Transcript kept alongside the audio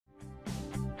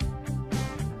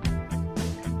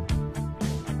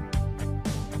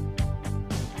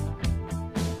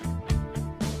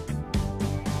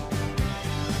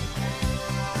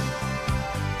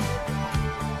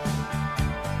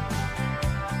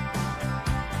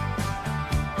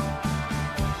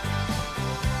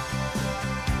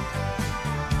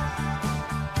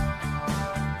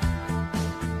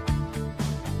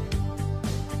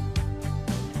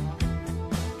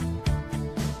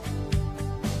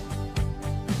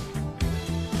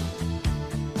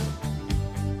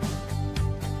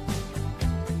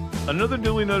Another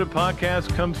duly noted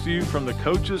podcast comes to you from the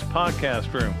Coach's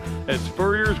Podcast Room at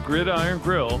Spurrier's Gridiron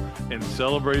Grill in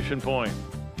Celebration Point.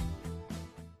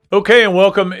 Okay, and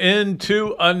welcome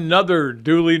into another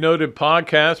duly noted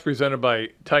podcast presented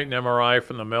by Titan MRI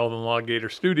from the Meldon Law Gator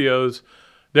Studios.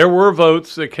 There were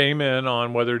votes that came in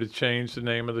on whether to change the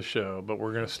name of the show, but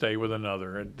we're going to stay with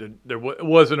another. It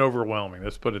wasn't overwhelming,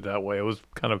 let's put it that way. It was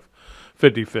kind of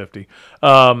 50-50.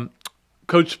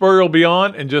 Coach Spurrier will be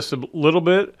on in just a little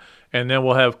bit, and then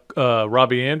we'll have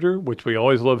Robbie Andrew, which we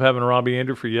always love having Robbie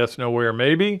Andrew for Yes, No, Where,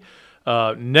 Maybe.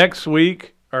 Thursday,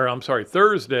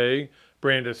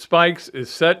 Brandon Spikes is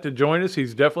set to join us.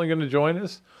 He's definitely going to join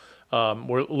us.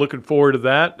 We're looking forward to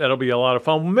that. That'll be a lot of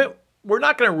fun. We're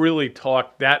not going to really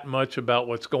talk that much about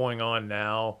what's going on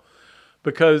now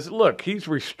because, look, he's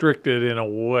restricted in a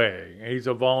way. He's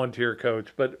a volunteer coach.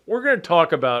 But we're going to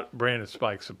talk about Brandon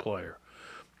Spikes, a player,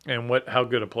 and how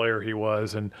good a player he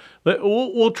was. And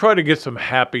we'll try to get some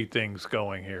happy things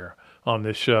going here on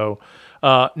this show.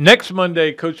 Next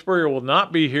Monday, Coach Spurrier will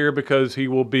not be here because he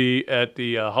will be at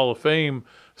the Hall of Fame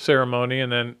ceremony,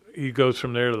 and then he goes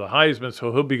from there to the Heisman,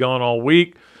 so he'll be gone all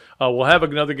week. We'll have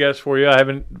another guest for you. I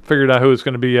haven't figured out who it's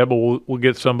going to be yet, but we'll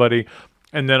get somebody.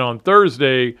 And then on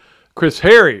Thursday, Chris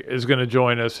Harry is going to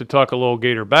join us to talk a little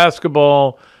Gator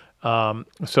basketball.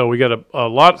 So we got a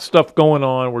lot of stuff going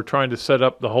on. We're trying to set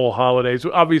up the whole holidays.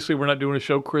 Obviously, we're not doing a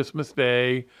show Christmas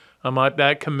Day. I'm not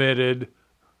that committed.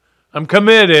 I'm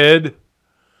committed.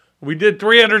 We did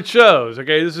 300 shows.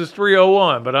 Okay, this is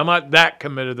 301, but I'm not that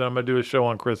committed that I'm going to do a show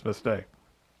on Christmas Day.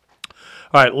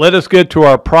 All right, let us get to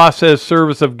our Process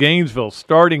Service of Gainesville.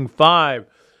 Starting 5,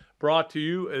 brought to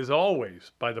you, as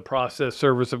always, by the Process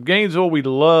Service of Gainesville. We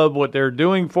love what they're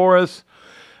doing for us.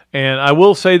 And I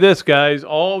will say this, guys,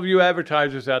 all of you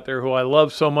advertisers out there who I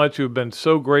love so much, who have been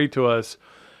so great to us,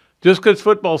 just because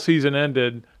football season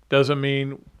ended doesn't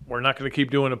mean we're not going to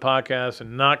keep doing a podcast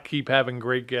and not keep having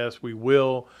great guests. We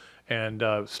will. And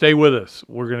stay with us.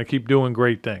 We're going to keep doing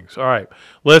great things. All right,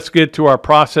 let's get to our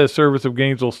Process Service of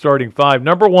Gainesville starting 5.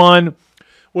 Number 1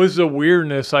 was the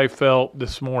weirdness I felt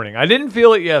this morning. I didn't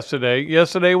feel it yesterday.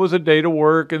 Yesterday was a day to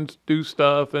work and do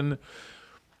stuff, and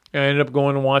I ended up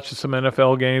going and watching some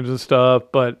NFL games and stuff.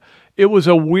 But it was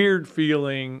a weird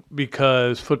feeling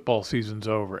because football season's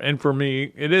over. And for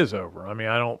me, it is over. I mean,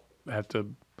 I don't have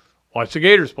to watch the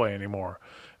Gators play anymore.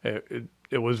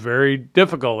 It was very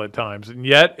difficult at times, and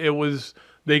yet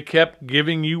they kept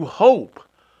giving you hope.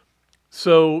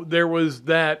 So there was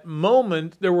that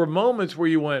moment. There were moments where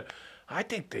you went, I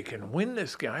think they can win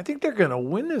this game. I think they're going to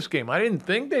win this game. I didn't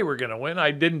think they were going to win.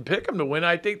 I didn't pick them to win.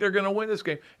 I think they're going to win this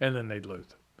game. And then they'd lose.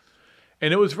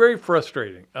 And it was very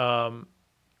frustrating.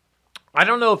 I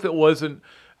don't know if it wasn't.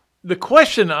 The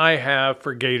question I have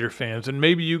for Gator fans, and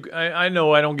maybe I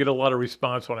know I don't get a lot of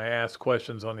response when I ask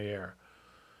questions on the air,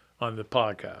 on the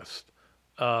podcast.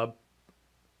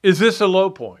 Is this a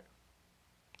low point?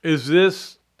 Is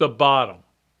this the bottom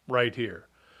right here?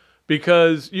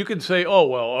 Because you can say,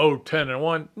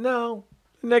 10-1. No,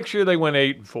 next year they went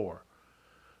 8-4.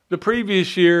 The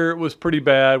previous year was pretty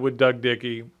bad with Doug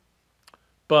Dickey,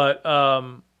 but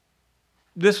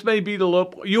this may be the low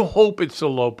point. You hope it's the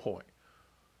low point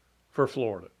for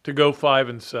Florida to go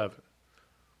 5-7.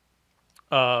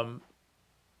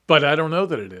 But I don't know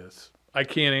that it is. I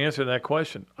can't answer that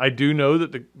question. I do know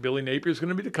that Billy Napier is going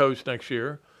to be the coach next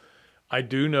year. I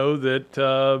do know that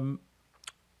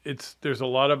there's a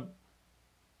lot of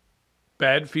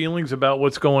bad feelings about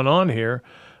what's going on here.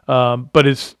 But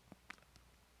this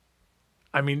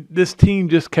team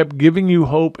just kept giving you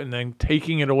hope and then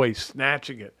taking it away,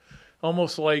 snatching it.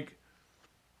 Almost like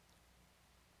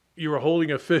you were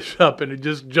holding a fish up and it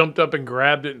just jumped up and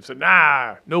grabbed it and said,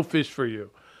 nah, no fish for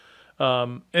you.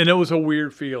 And it was a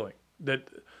weird feeling.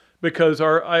 Because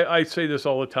I say this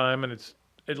all the time, and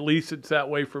at least it's that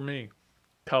way for me.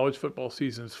 College football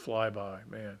seasons fly by,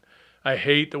 man. I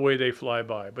hate the way they fly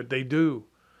by, but they do.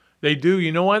 They do.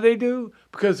 You know why they do?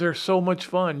 Because they're so much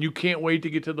fun. You can't wait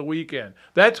to get to the weekend.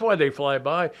 That's why they fly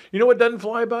by. You know what doesn't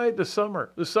fly by? The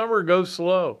summer. The summer goes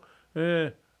slow.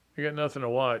 I got nothing to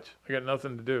watch. I got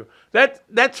nothing to do.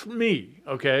 That's me,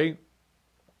 okay?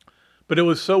 But it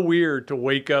was so weird to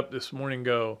wake up this morning and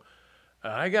go,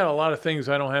 I got a lot of things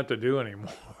I don't have to do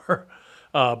anymore,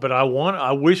 but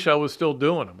I wish I was still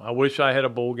doing them. I wish I had a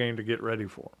bowl game to get ready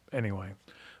for. Anyway,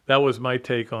 that was my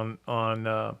take on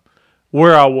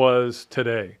where I was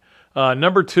today.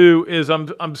 Number 2 is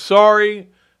I'm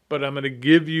sorry, but I'm going to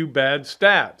give you bad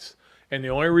stats, and the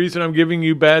only reason I'm giving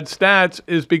you bad stats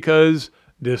is because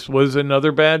this was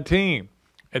another bad team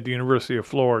at the University of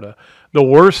Florida. The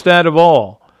worst stat of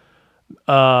all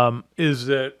is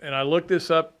that, and I looked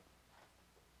this up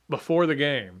before the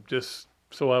game, just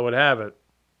so I would have it.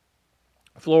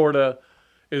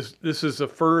 This is the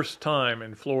first time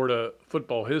in Florida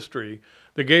football history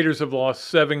the Gators have lost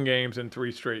 7 games in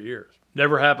 3 straight years.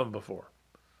 Never happened before.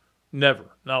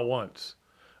 Never. Not once.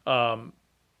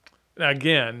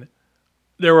 Again,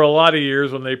 there were a lot of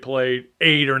years when they played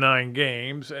 8 or 9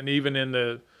 games, and even in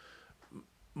the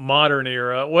modern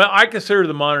era, well, I consider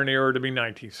the modern era to be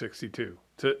 1962.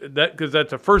 Because that's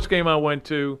the first game I went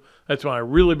to. That's when I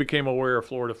really became aware of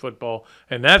Florida football.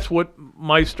 And that's what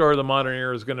my start of the modern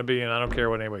era is going to be, and I don't care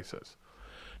what anybody says.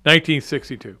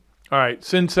 1962. All right,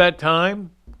 since that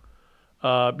time,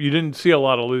 you didn't see a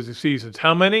lot of losing seasons.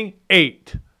 How many?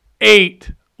 8.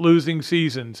 8 losing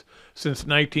seasons since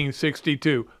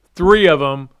 1962. 3 of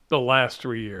them the last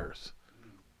 3 years.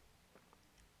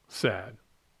 Sad.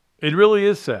 It really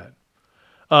is sad.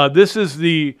 This is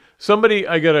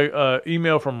I got an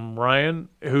email from Ryan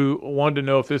who wanted to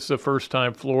know if this is the first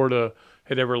time Florida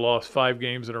had ever lost 5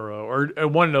 games in a row, or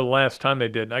wanted to know the last time they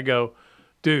did. And I go,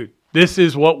 dude, this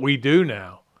is what we do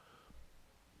now.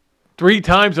 3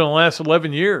 times in the last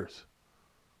 11 years,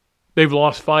 they've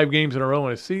lost 5 games in a row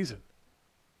in a season.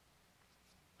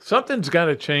 Something's got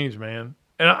to change, man.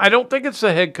 And I don't think it's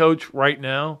the head coach right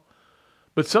now,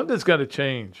 but something's got to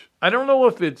change. I don't know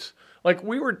if it's, like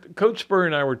Coach Spurrier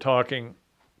and I were talking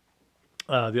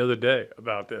the other day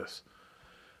about this.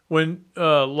 When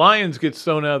Lions gets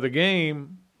thrown out of the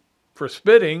game for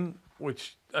spitting,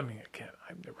 which, I mean,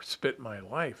 I've never spit in my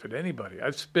life at anybody.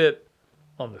 I've spit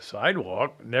on the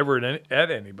sidewalk, never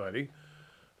at anybody.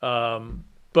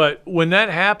 But when that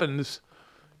happens,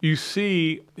 you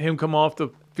see him come off the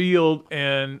field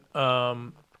and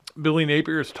Billy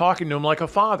Napier is talking to him like a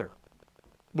father,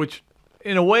 which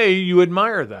in a way you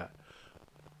admire that.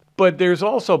 But there's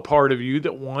also part of you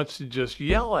that wants to just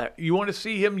yell at. You want to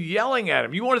see him yelling at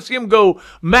him. You want to see him go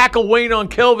McElwain on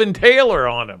Kelvin Taylor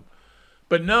on him.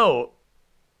 But no,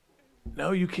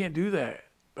 you can't do that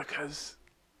because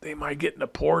they might get in the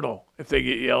portal if they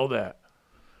get yelled at.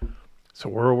 It's the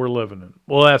world we're living in.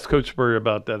 We'll ask Coach Spurrier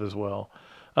about that as well.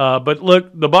 But look,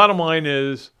 the bottom line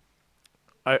is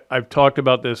I've talked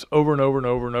about this over and over and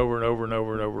over and over and over and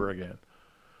over and over again.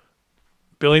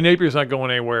 Billy Napier's not going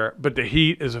anywhere, but the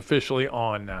heat is officially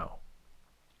on now.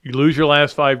 You lose your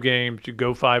last 5 games, you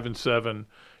go 5-7,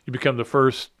 you become the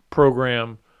first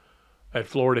program at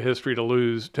Florida history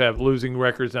to have losing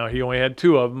records. Now, he only had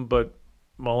 2 of them, but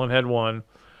Mullen had 1.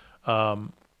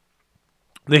 The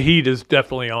heat is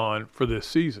definitely on for this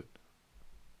season.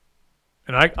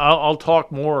 And I'll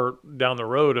talk more down the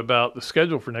road about the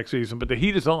schedule for next season, but the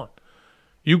heat is on.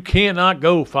 You cannot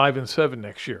go 5-7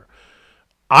 next year.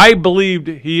 I believed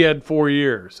he had 4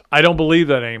 years. I don't believe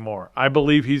that anymore. I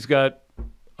believe he's got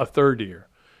a 3rd year.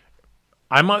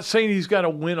 I'm not saying he's got to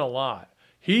win a lot.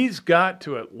 He's got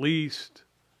to at least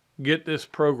get this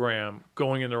program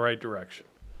going in the right direction.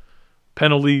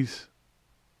 Penalties,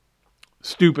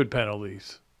 stupid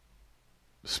penalties,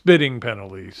 spitting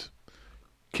penalties.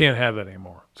 Can't have that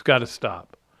anymore. It's got to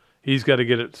stop. He's got to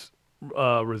get it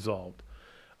resolved.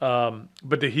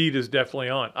 But the heat is definitely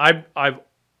on. I've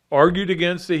argued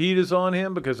against the heat is on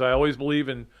him because I always believe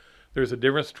there's a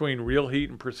difference between real heat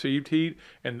and perceived heat,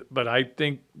 but I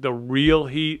think the real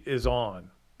heat is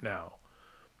on now.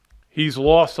 He's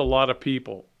lost a lot of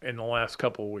people in the last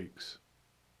couple of weeks,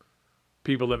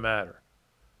 people that matter.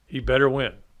 He better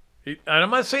win. And I'm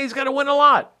not saying he's got to win a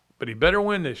lot, but he better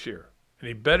win this year, and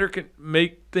he better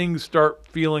make things start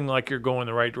feeling like you're going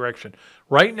the right direction.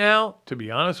 Right now, to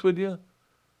be honest with you,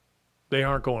 they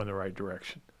aren't going the right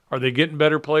direction. Are they getting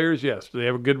better players? Yes. Do they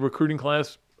have a good recruiting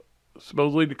class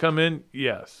supposedly to come in?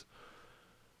 Yes.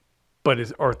 But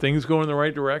are things going in the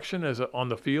right direction on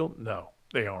the field? No,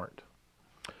 they aren't.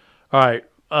 All right.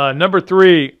 Number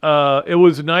 3, it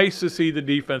was nice to see the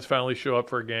defense finally show up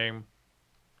for a game.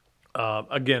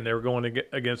 Again, they were going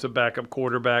against a backup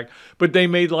quarterback, but they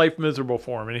made life miserable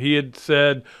for him. And he had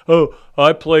said, oh,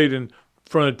 I played in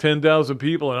front of 10,000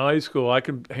 people in high school. I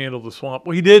can handle the swamp.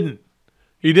 Well, he didn't.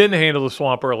 He didn't handle the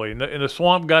swamp early, and the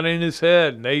swamp got in his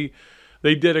head, and they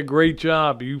did a great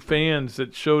job. You fans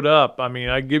that showed up, I mean,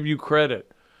 I give you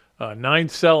credit. 9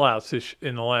 sellouts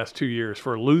in the last 2 years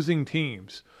for losing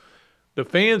teams. The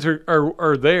fans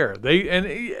are there.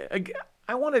 I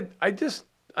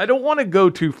don't want to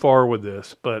go too far with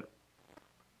this, but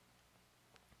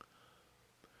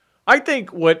I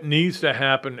think what needs to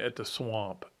happen at the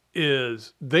swamp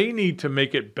is they need to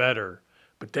make it better.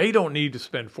 But they don't need to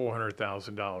spend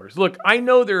 $400,000. Look, I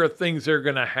know there are things they're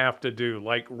going to have to do,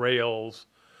 like rails,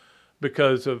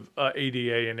 because of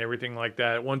ADA and everything like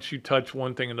that, once you touch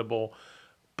one thing in the bowl.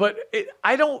 But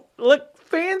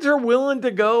fans are willing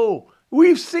to go.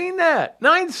 We've seen that.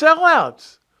 9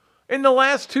 sellouts in the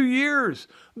last 2 years.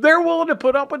 They're willing to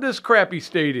put up with this crappy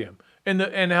stadium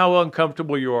and how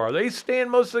uncomfortable you are. They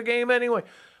stand most of the game anyway.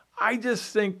 I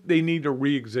just think they need to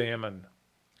re-examine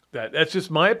that. That's just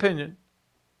my opinion.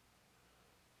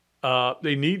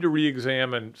 They need to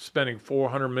re-examine spending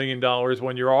 $400 million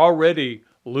when you're already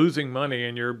losing money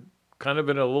and you're kind of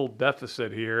in a little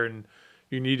deficit here and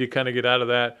you need to kind of get out of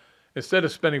that. Instead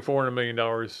of spending $400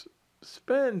 million,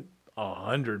 spend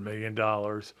 $100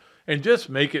 million and just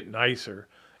make it nicer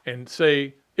and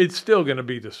say it's still going to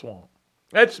be the Swamp.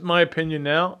 That's my opinion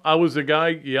now. I was the guy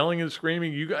yelling and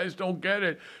screaming, you guys don't get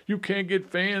it. You can't get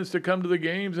fans to come to the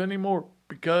games anymore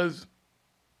because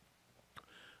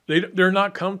they're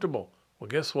not comfortable. Well,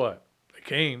 guess what? They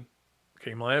came.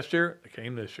 They came last year. They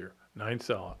came this year. 9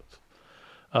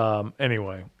 sellouts.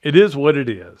 Anyway, it is what it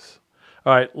is.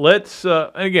 All right, let's,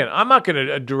 again, I'm not going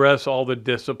to address all the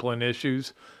discipline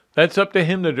issues. That's up to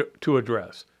him to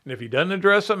address. And if he doesn't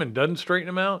address them and doesn't straighten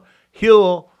them out,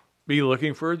 he'll be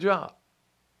looking for a job.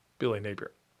 Billy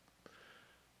Napier.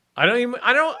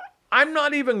 I'm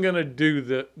not even going to do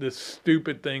the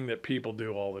stupid thing that people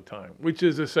do all the time, which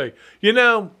is to say,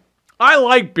 I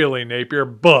like Billy Napier,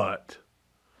 but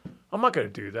I'm not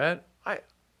going to do that.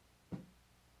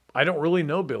 I don't really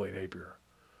know Billy Napier.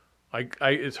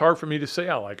 It's hard for me to say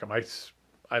I like him.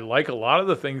 I like a lot of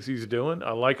the things he's doing.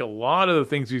 I like a lot of the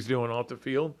things he's doing off the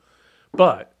field,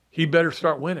 but he better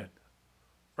start winning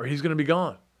or he's going to be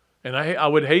gone. And I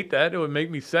would hate that. It would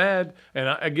make me sad. And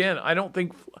I don't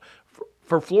think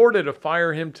for Florida to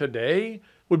fire him today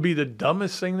would be the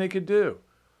dumbest thing they could do.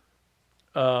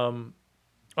 I'm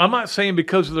not saying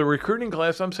because of the recruiting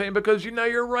class. I'm saying because,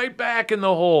 you're right back in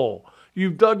the hole.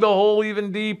 You've dug the hole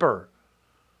even deeper.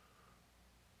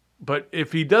 But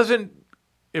if we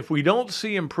don't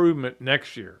see improvement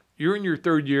next year, you're in your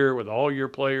 3rd year with all your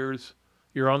players,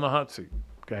 you're on the hot seat.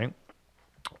 Okay.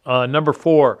 Number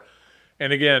 4.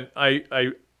 And again,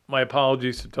 my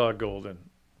apologies to Todd Golden,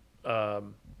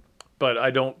 but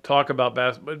I don't talk about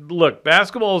basketball. But look,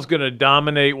 basketball is going to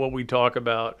dominate what we talk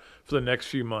about for the next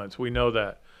few months. We know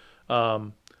that.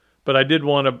 But I did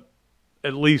want to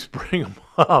at least bring them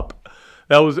up.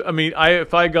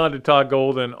 If I had gone to Todd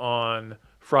Golden on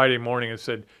Friday morning and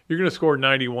said, you're going to score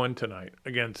 91 tonight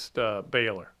against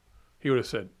Baylor, he would have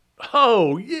said,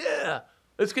 oh, yeah,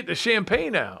 let's get the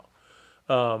champagne out.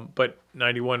 But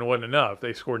 91 wasn't enough.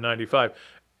 They scored 95.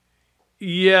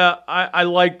 Yeah, I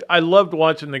loved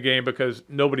watching the game because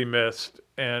nobody missed,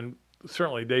 and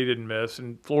certainly they didn't miss,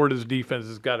 and Florida's defense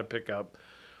has got to pick up.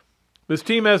 This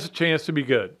team has a chance to be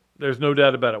good. There's no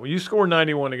doubt about it. When you score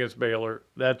 91 against Baylor,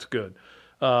 that's good.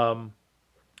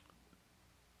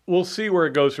 We'll see where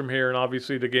it goes from here, and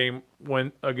obviously the game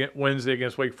Wednesday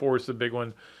against Wake Forest is the big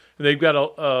one. And they've got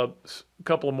a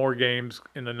couple of more games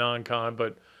in the non-con,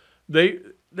 but they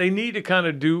need to kind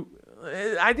of do –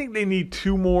 I think they need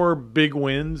 2 more big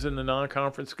wins in the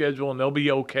non-conference schedule, and they'll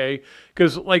be okay.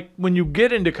 Because, when you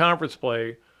get into conference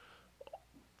play,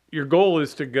 your goal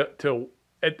is to get to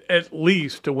at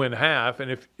least to win half,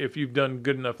 and if you've done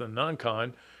good enough in the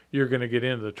non-con, you're going to get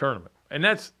into the tournament. And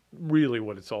that's really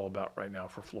what it's all about right now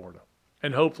for Florida.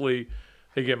 And hopefully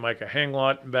they get Micah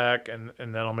Hanglot back, and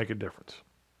that'll make a difference.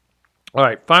 All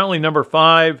right, finally, number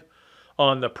 5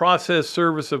 on the Process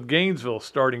Service of Gainesville,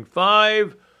 starting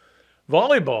 5,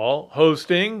 volleyball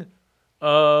hosting,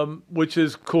 which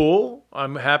is cool.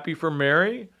 I'm happy for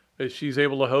Mary that she's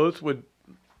able to host with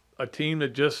a team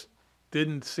that just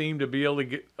didn't seem to be able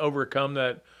to overcome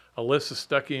that Alyssa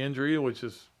Stuckey injury, which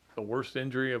is the worst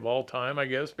injury of all time, I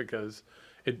guess, because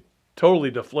it totally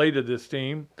deflated this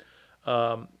team.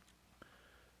 They're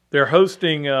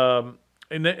hosting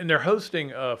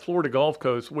Florida Gulf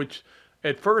Coast, which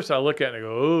at first I look at it and I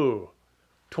go, oh,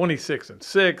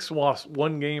 26-6, lost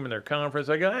 1 game in their conference.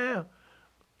 I go,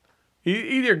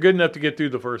 either good enough to get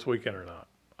through the first weekend or not.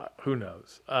 Who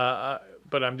knows?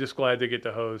 But I'm just glad they get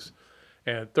to host.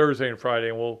 And Thursday and Friday,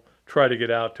 and we'll try to get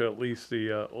out to at least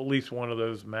one of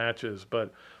those matches.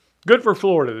 But good for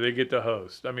Florida that they get to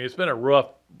host. I mean, it's been a rough,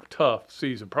 tough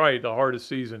season, probably the hardest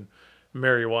season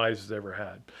Mary Wise has ever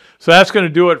had. So that's going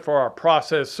to do it for our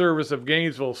Process Service of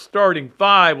Gainesville, starting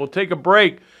 5. We'll take a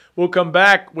break. We'll come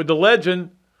back with the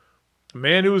legend, the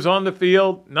man who was on the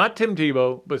field, not Tim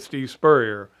Tebow, but Steve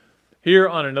Spurrier, here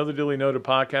on another Duly Noted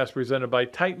podcast presented by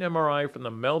Titan MRI from the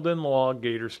Meldon Law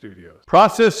Gator Studios.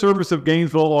 Process Service of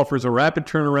Gainesville offers a rapid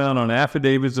turnaround on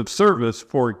affidavits of service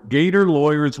for Gator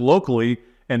lawyers locally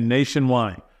and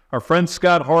nationwide. Our friend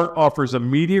Scott Hart offers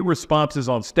immediate responses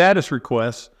on status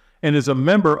requests and is a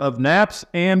member of NAPS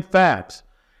and FAPS.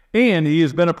 And he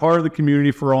has been a part of the community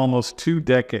for almost 2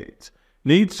 decades.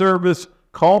 Need service?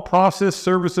 Call Process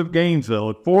Service of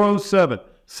Gainesville at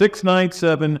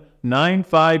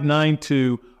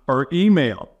 407-697-9592 or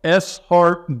email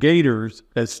shartgators,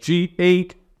 that's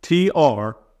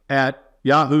G8TR, at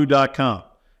yahoo.com.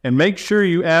 And make sure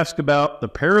you ask about the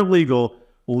Paralegal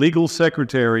Legal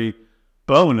Secretary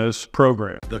Bonus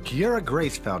Program. The Kiara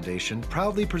Grace Foundation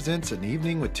proudly presents An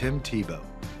Evening with Tim Tebow,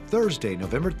 Thursday,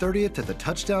 November 30th at the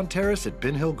Touchdown Terrace at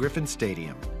Ben Hill Griffin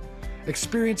Stadium.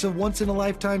 Experience a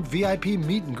once-in-a-lifetime VIP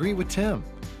meet and greet with Tim.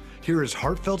 Hear his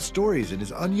heartfelt stories and his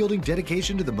unyielding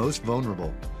dedication to the most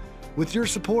vulnerable. With your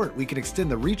support, we can extend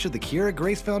the reach of the Kiara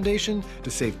Grace Foundation to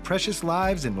save precious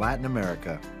lives in Latin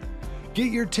America.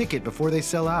 Get your ticket before they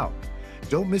sell out.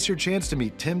 Don't miss your chance to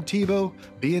meet Tim Tebow,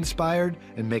 be inspired,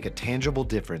 and make a tangible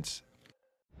difference.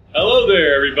 Hello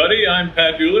there, everybody. I'm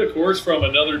Pat Dooley, of course, from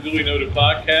another Dooley Noted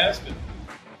podcast. And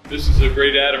this is a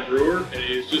great Adam Brewer, and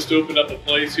he's just opened up a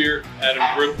place here, Adam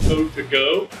Brewer To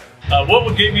Go.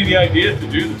 What gave you the idea to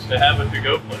do this, to have a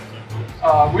to-go place like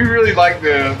this? We really like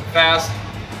the fast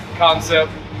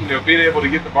concept, being able to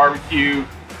get the barbecue.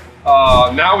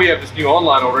 Now we have this new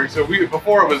online ordering. So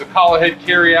before it was a call ahead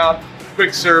carry out,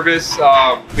 quick service.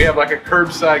 We have like a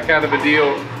curbside kind of a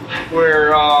deal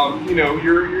where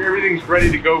everything's ready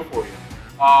to go for you.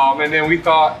 And then we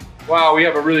thought, wow, we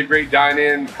have a really great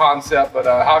dine-in concept, but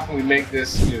how can we make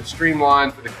this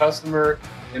streamlined for the customer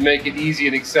and make it easy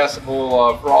and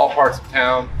accessible for all parts of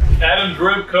town? Adam's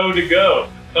Rib Co. To Go.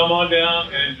 Come on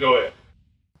down and enjoy it.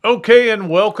 Okay, and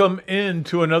welcome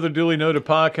into another Dooley Noted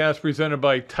podcast presented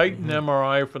by Titan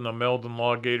MRI from the Meldon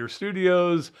Law Gator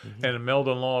Studios. And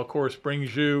Meldon Law, of course,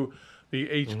 brings you the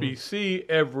HBC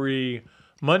every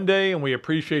Monday, and we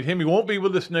appreciate him. He won't be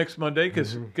with us next Monday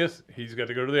because guess he's got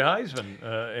to go to the Heisman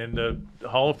and the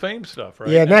Hall of Fame stuff, right?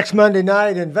 Yeah, next Monday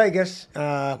night in Vegas, they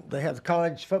have the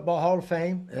College Football Hall of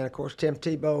Fame, and of course Tim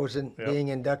Tebow is being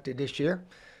inducted this year.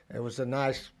 It was a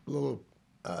nice little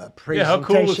presentation. Yeah, how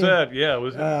cool was that? Yeah, it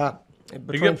was.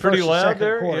 You get pretty loud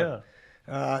there. Quarter.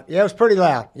 Yeah, it was pretty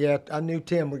loud. Yeah, I knew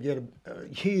Tim would get a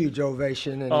huge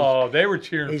ovation. And they were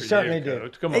cheering for you, certainly did.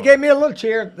 Coach. Come on. He gave me a little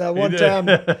cheer one time.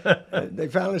 They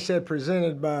finally said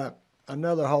presented by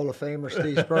another Hall of Famer,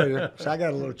 Steve Spurrier. So I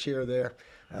got a little cheer there.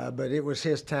 But it was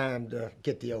his time to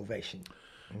get the ovation.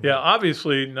 Yeah,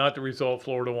 obviously not the result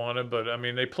Florida wanted, but, I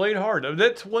mean, they played hard.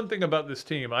 That's one thing about this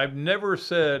team. I've never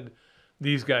said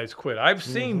these guys quit. I've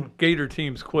seen Gator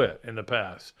teams quit in the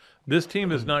past. This team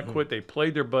has not quit. They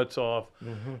played their butts off,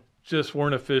 just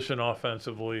weren't efficient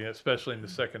offensively, especially in the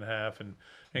second half, and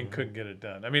couldn't get it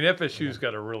done. I mean, FSU's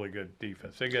got a really good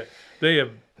defense. They have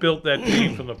built that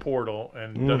team from the portal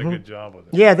and done a good job with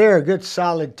it. Yeah, they're a good,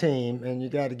 solid team, and you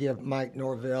got to give Mike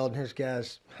Norvell and his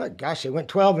guys. Gosh, they went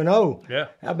 12-0. Yeah,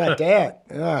 how about that?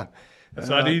 Yeah. It's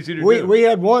not easy to do. We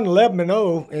had won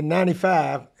 11-0 in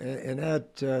 '95, and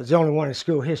that is the only one in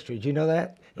school history. Do you know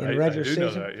that? In the regular season?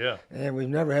 Know that, yeah. And we've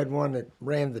never had one that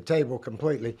ran the table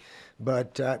completely.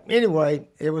 But anyway,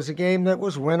 it was a game that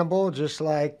was winnable, just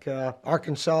like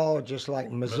Arkansas, just like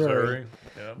Missouri.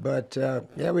 Yeah. But,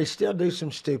 we still do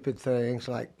some stupid things,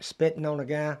 like spitting on a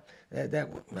guy.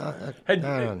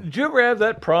 Did you ever have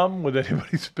that problem with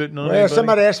anybody spitting on anybody? Well,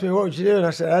 somebody asked me, what would you do? And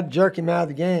I said, I'd jerk him out of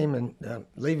the game and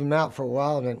leave him out for a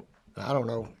while. And then, I don't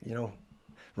know,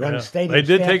 run the stadium. They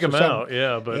did take him out,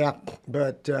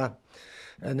 but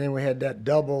and then we had that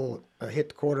double hit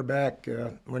the quarterback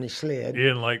when he slid. You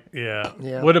didn't like, yeah.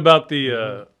 What about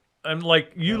the, I'm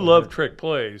like, you love trick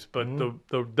plays, but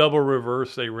the double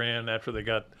reverse they ran after they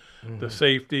got the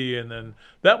safety, and then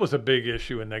that was a big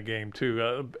issue in that game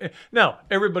too. Now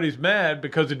everybody's mad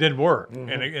because it didn't work,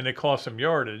 and it cost them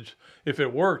yardage. If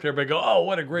it worked, everybody go, "Oh,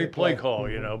 what a great play call,"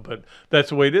 But that's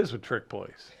the way it is with trick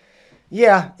plays.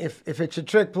 Yeah, if it's a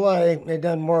trick play, it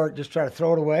doesn't work. Just try to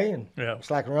throw it away, and it's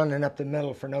like running up the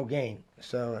middle for no gain.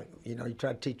 So you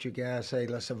try to teach your guys, hey,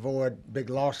 let's avoid big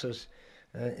losses,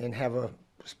 and have a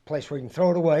place where you can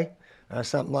throw it away,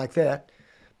 something like that.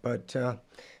 But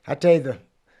I tell you,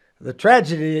 the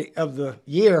tragedy of the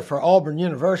year for Auburn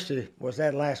University was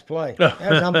that last play. That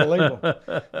was unbelievable.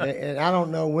 And I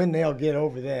don't know when they'll get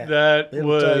over that. That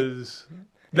was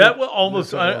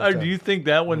almost. Do you think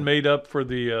that one made up for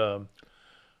the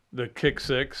kick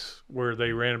six where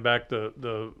they ran back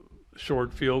the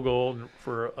short field goal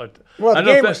for a? Well, the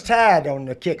game was tied on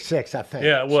the kick six, I think.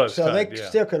 Yeah, it was. So tied, they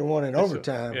still could have won in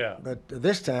overtime. Yeah. But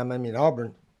this time, I mean,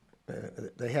 Auburn.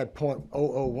 They had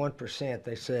 0.001%,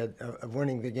 they said, of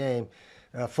winning the game.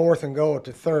 4th and goal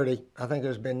to 30. I think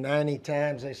there's been 90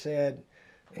 times, they said,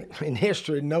 in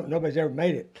history. Nobody's ever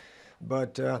made it.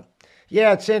 But,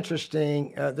 it's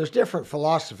interesting. There's different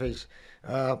philosophies.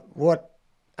 What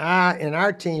and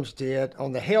our teams did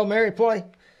on the Hail Mary play,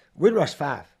 we'd rush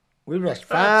 5. We'd rush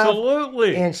 5.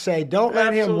 Absolutely. And say, don't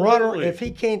let him run. If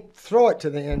he can't throw it to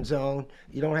the end zone,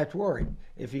 you don't have to worry.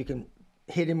 If you can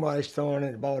hit him while he's throwing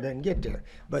it, the ball doesn't get there.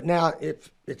 But now, if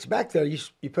it's back there,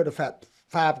 you put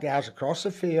 5 guys across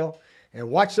the field and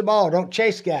watch the ball. Don't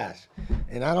chase guys.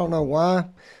 And I don't know why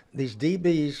these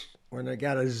DBs, when they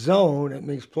got a zone, it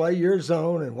means play your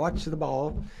zone and watch the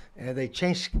ball, and they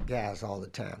chase guys all the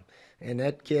time. And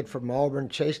that kid from Auburn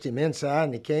chased him inside,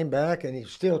 and he came back, and he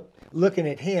was still looking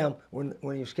at him when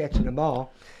he was catching the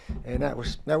ball, and that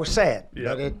was sad.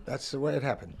 Yep. But that's the way it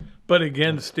happened. But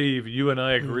again, Steve, you and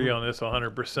I agree on this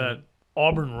 100%.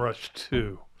 Auburn rushed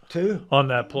 2 on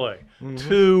that play.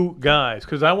 2 guys,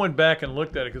 because I went back and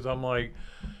looked at it because I'm like,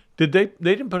 they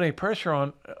didn't put any pressure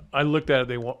on. I looked at it,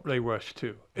 they rushed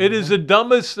 2. It is the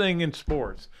dumbest thing in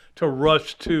sports to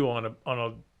rush 2 on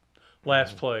a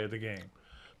last play of the game,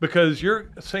 because you're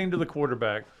saying to the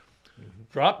quarterback,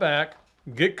 drop back,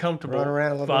 get comfortable, Run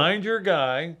around a little find your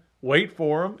guy, wait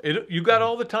for him. You got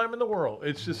all the time in the world.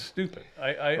 It's just stupid.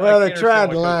 They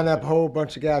tried to line up a whole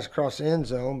bunch of guys across the end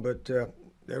zone, but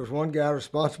there was one guy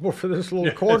responsible for this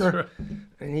little corner, right.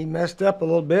 and he messed up a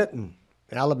little bit, and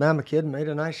the Alabama kid made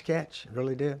a nice catch.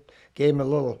 Really did. Gave him a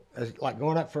little, like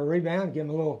going up for a rebound, give him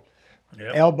a little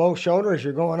elbow, shoulder as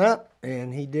you're going up,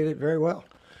 and he did it very well.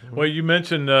 Well, you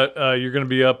mentioned that you're going to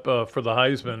be up for the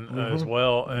Heisman as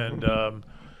well, and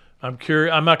I'm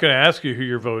curious. I'm not going to ask you who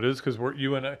your vote is because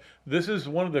you and I. This is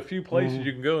one of the few places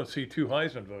you can go and see 2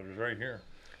 Heisman voters right here.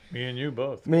 Me and you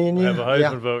both. Me and you have a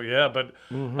Heisman vote, yeah. But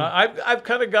I've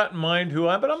kind of got in mind but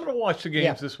I'm going to watch the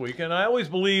games this weekend. I always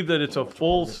believe that it's a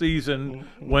full season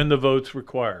when the vote's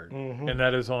required, and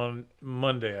that is on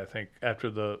Monday, I think,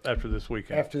 after this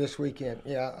weekend. After this weekend,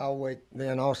 yeah. I'll wait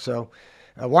then also.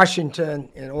 Washington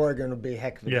and Oregon will be a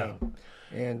heck of a game.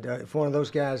 And if one of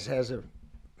those guys has a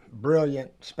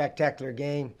brilliant, spectacular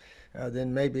game,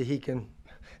 then maybe he can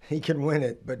win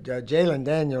it. But Jalen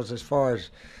Daniels, as far as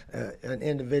an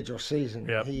individual season,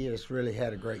 he has really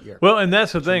had a great year. Well, and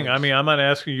that's the thing. I mean, I'm not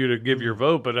asking you to give your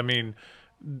vote, but I mean,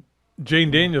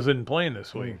 Jane Daniels isn't playing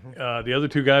this week. The other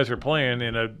 2 guys are playing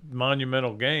in a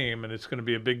monumental game, and it's going to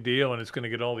be a big deal, and it's going to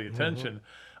get all the attention.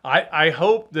 I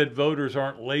hope that voters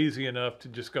aren't lazy enough to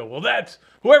just go, well, that's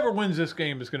whoever wins this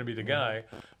game is going to be the guy.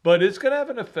 But it's going to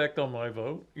have an effect on my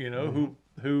vote,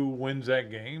 who wins that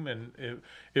game. And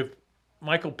if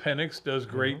Michael Penix does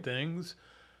great things,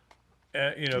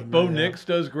 Bo Nix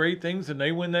does great things, and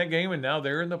they win that game, and now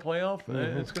they're in the playoff,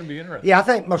 it's going to be interesting. Yeah, I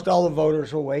think most all the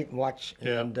voters will wait and watch.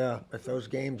 And if those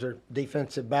games are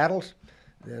defensive battles,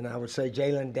 then I would say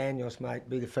Jalen Daniels might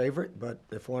be the favorite. But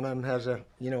if one of them has a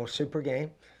super game,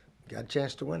 got a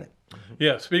chance to win it.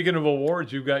 Yeah, speaking of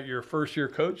awards, you've got your first-year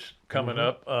coach coming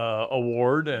up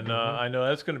award, and I know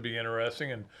that's going to be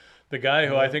interesting. And the guy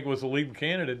who I think was the leading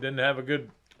candidate didn't have a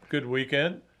good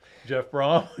weekend, Jeff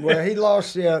Brom. Well, he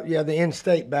lost the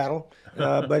in-state battle,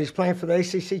 but he's playing for the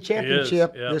ACC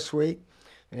championship this week.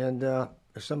 And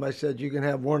if somebody said you can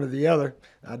have one or the other,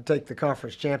 I'd take the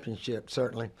conference championship,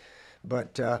 certainly.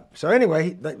 But so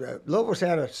anyway, Louisville's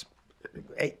had an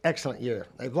excellent year.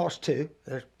 They've lost 2.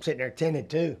 They're sitting there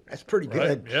 10-2. That's pretty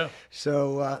good. Right, yeah.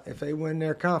 So if they win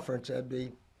their conference, that'd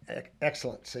be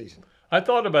excellent season. I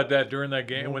thought about that during that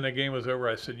game. When that game was over,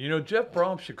 I said, Jeff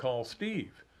Brom should call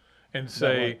Steve and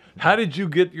say, how did you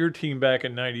get your team back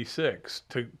in '96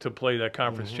 to play that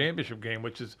conference championship game,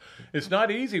 which is it's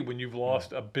not easy when you've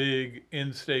lost a big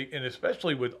in-state, and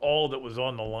especially with all that was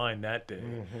on the line that day.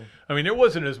 I mean, there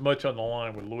wasn't as much on the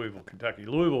line with Louisville, Kentucky.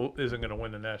 Louisville isn't going to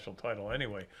win the national title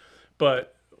anyway.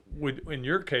 But in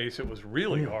your case, it was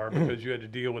really hard because you had to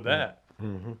deal with that.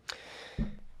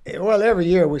 Well, every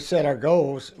year we set our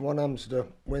goals. One of them's to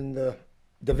win the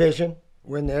division,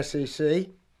 win the SEC,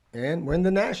 and win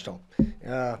the national.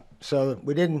 So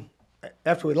we didn't,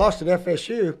 after we lost at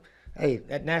FSU, hey,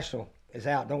 that national is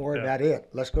out. Don't worry about it.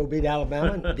 Let's go beat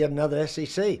Alabama and get another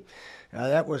SEC.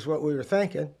 That was what we were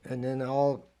thinking. And then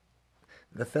all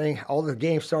the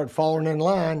games started falling in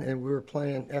line, and we were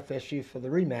playing FSU for the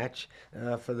rematch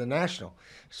for the national.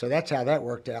 So that's how that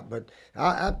worked out. But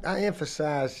I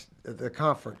emphasize the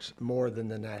conference more than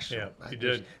the national. Yeah, you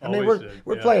did. I mean,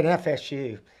 we're playing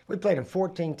FSU. We played them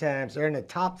 14 times. They're in the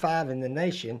top 5 in the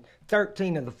nation,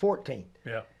 13 of the 14.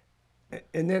 Yeah.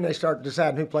 And then they start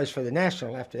deciding who plays for the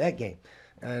national after that game.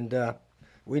 And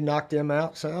we knocked them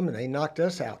out some, and they knocked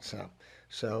us out some.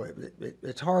 So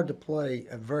it's hard to play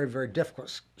a very, very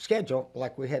difficult schedule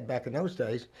like we had back in those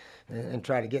days and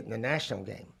try to get in the national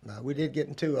game. We did get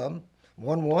in 2 of them,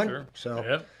 1-1. Sure.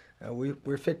 So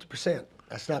we're 50%.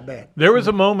 That's not bad. There was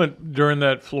a moment during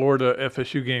that Florida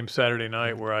FSU game Saturday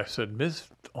night where I said, "This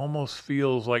almost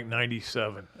feels like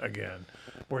 '97 again,"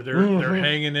 where they're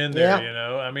hanging in there. Yeah. You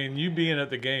know, I mean, you being at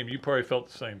the game, you probably felt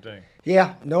the same thing.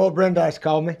 Yeah, Noah Brandeis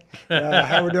called me.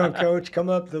 How we doing, Coach? Come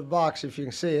up to the box if you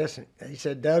can see us. And he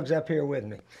said, Doug's up here with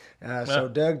me. So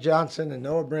Doug Johnson and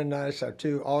Noah Brandeis are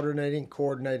two alternating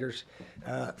coordinators,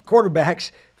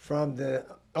 quarterbacks from the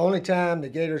only time the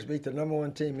Gators beat the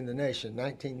 #1 team in the nation,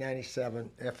 1997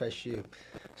 FSU.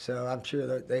 So I'm sure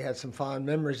that they had some fond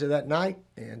memories of that night,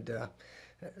 and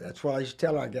that's why I used to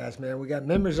tell our guys, man, we got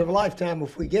memories of a lifetime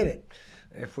if we get it.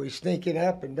 If we sneak it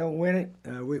up and don't win it,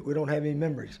 we don't have any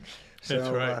memories. So,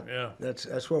 that's right. Yeah.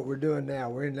 That's what we're doing now.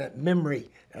 We're in that memory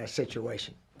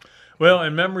situation. Well,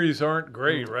 and memories aren't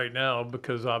great right now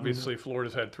because obviously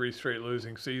Florida's had 3 straight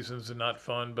losing seasons and not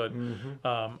fun. But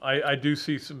I do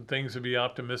see some things to be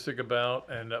optimistic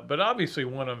about. And but obviously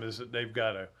one of them is that they've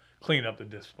got to clean up the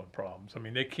discipline problems. I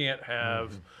mean, they can't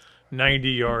have 90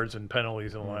 yards and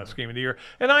penalties in the last game of the year.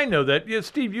 And I know that. Yeah,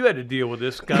 Steve, you had to deal with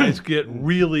this. Guys get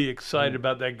really excited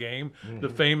about that game, the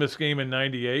famous game in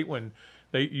 '98 when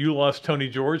you lost Tony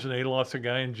George and they lost a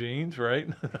guy in jeans, right?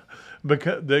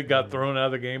 Because they got thrown out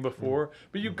of the game before.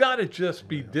 But you've got to just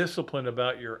be disciplined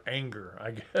about your anger,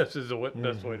 I guess is the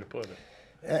best way to put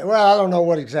it. Well, I don't know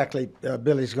what exactly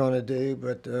Billy's going to do,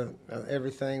 but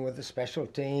everything with the special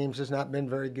teams has not been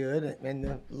very good, and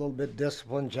a little bit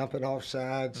disciplined, jumping off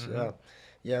sides.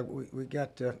 Yeah, we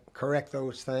got to correct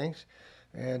those things.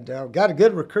 And got a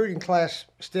good recruiting class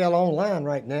still online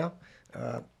right now.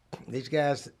 These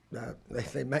guys,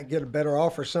 they might get a better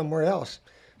offer somewhere else.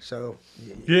 So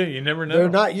yeah, you never know. They're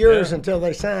not yours until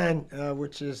they sign,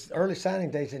 which is early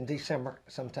signing days in December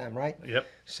sometime, right? Yep.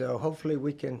 So hopefully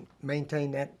we can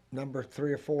maintain that number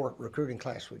 3 or 4 recruiting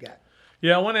class we got.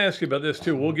 Yeah, I want to ask you about this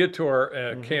too. We'll get to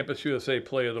our Campus USA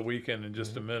play of the weekend in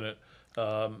just a minute.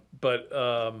 But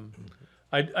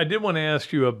I did want to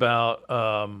ask you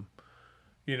about,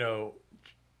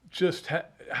 just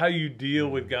how you deal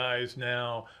with guys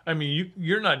now. I mean,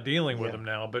 you're not dealing with them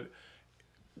now, but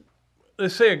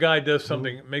let's say a guy does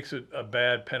something, makes it a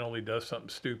bad penalty, does something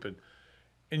stupid,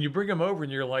 and you bring him over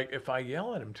and you're like, if I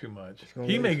yell at him too much,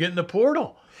 he may get in the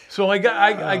portal. So I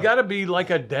got to be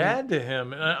like a dad to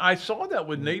him. And I saw that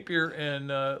with Napier and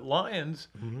Lyons,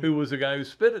 who was a guy who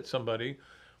spit at somebody,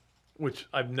 which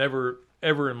I've never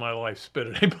ever in my life spit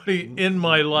at anybody in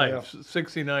my life,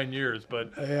 69 years.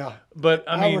 But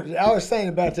I mean, I was thinking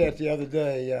about that the other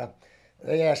day.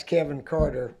 They asked Kevin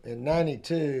Carter in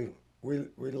 '92. We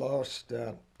lost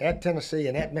at Tennessee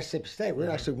and at Mississippi State. We were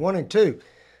actually 1-2.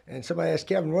 And somebody asked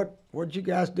Kevin, what did you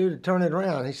guys do to turn it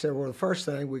around? He said, well, the first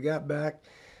thing, we got back,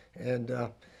 and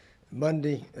at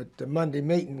the Monday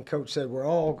meeting, Coach said, we're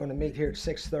all going to meet here at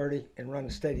 6:30 and run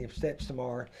the stadium steps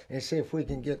tomorrow and see if we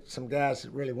can get some guys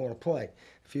that really want to play.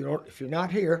 If you're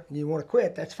not here and you want to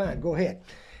quit, that's fine. Go ahead.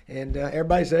 And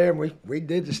everybody's there, and we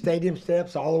did the stadium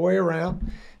steps all the way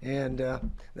around, and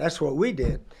that's what we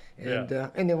did. And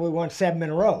then we won 7 in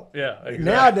a row. Yeah, exactly.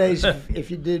 Nowadays,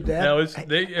 if you did that, now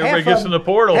everybody gets in the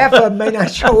portal. Half of them may not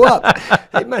show up.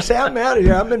 They might say, I'm out of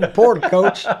here. I'm in the portal,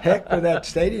 Coach. Heck with that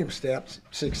stadium steps,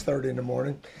 6:30 in the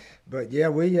morning. But, yeah,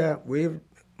 we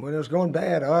when it was going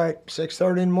bad, all right,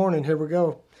 6:30 in the morning, here we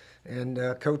go. And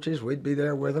coaches, we'd be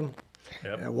there with them,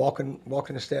 walking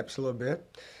the steps a little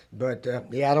bit. But,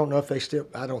 I don't know if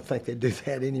I don't think they do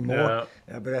that anymore.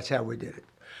 But that's how we did it.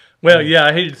 Well, yeah,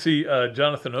 I hated to see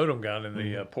Jonathan Odom got in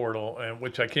the portal, and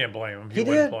which I can't blame him. He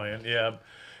wasn't playing. Yeah,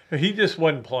 he just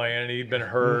wasn't playing. He'd been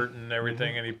hurt and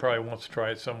everything, and he probably wants to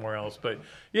try it somewhere else. But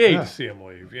you hate to see him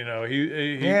leave. You know,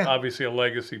 he obviously a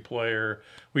legacy player.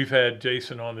 We've had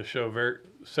Jason on the show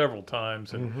several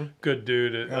times, and good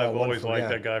dude. I've always liked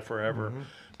that guy forever.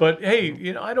 But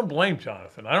hey, I don't blame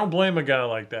Jonathan. I don't blame a guy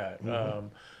like that.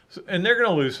 And they're going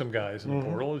to lose some guys in the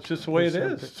portal. It's just the way it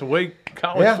is. It's the way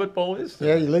college football is.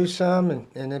 Yeah, you lose some and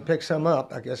then pick some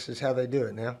up, I guess is how they do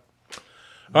it now.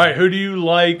 All right, who do you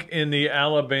like in the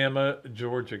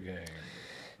Alabama-Georgia game?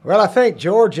 Well, I think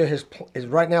Georgia is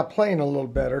right now playing a little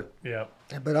better. Yeah.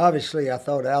 But obviously I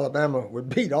thought Alabama would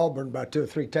beat Auburn by 2 or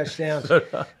 3 touchdowns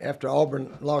after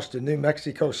Auburn lost to New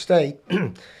Mexico State.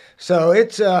 So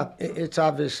it's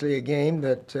obviously a game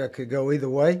that could go either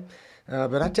way.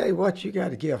 But I tell you what, you got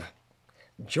to give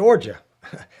Georgia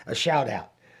a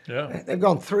shout-out. Yeah. They've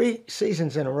gone 3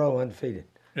 seasons in a row undefeated.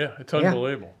 Yeah, it's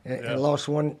unbelievable. And lost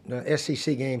one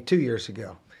SEC game 2 years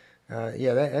ago.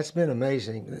 That's been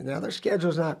amazing. Now, their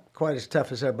schedule's not quite as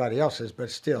tough as everybody else's, but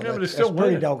still, that's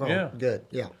pretty doggone good.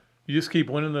 Yeah. You just keep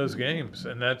winning those games,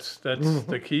 and that's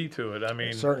the key to it. I mean,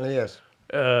 it certainly is.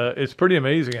 it's pretty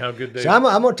amazing how good they. So I'm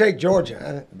going to take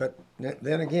Georgia, but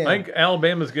then again, I think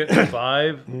Alabama's getting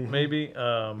 5 maybe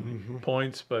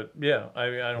points, but yeah,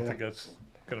 I don't think that's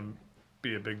going to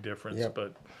be a big difference.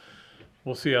 But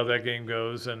we'll see how that game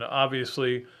goes, and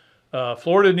obviously,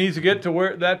 Florida needs to get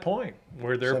to that point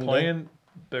where they're playing.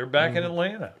 They're back in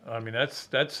Atlanta. I mean, that's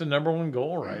the #1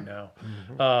 goal right now.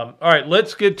 All right,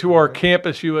 let's get to our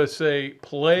Campus USA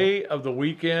play of the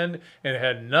weekend, and it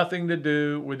had nothing to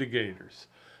do with the Gators.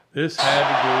 This had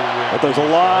to do with. But there's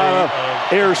a lot of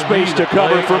airspace to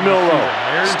cover for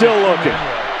Milroe. Still looking,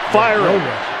 firing,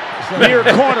 near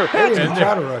corner.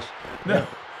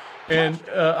 And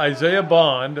Isaiah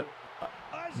Bond,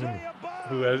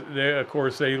 who of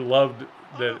course they loved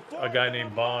that a guy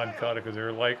named Bond caught it because they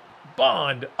were like,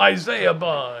 Bond, Isaiah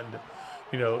Bond.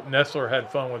 You know, Nestler had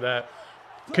fun with that.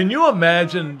 Can you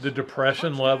imagine the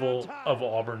depression level of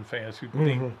Auburn fans who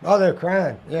think? Oh, they were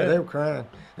crying. Yeah, they were crying.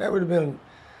 That would have been,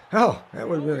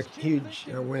 a huge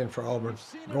win for Auburn.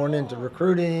 Going into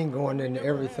recruiting, going into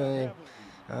everything.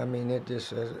 I mean, that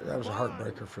was a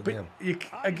heartbreaker for them. You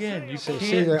can't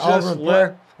see the just Auburn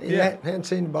player. He Yeah. hadn't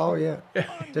seen the ball yet.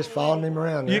 Just following him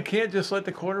around. You can't just let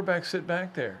the quarterback sit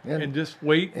back there and just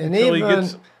wait and until even, he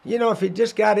gets. You know, if he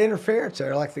just got interference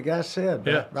there, like the guy said,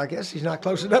 but I guess he's not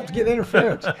close enough to get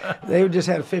interference. They would just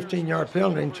had a 15-yard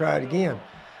penalty and try it again.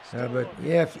 But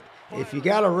yeah, if you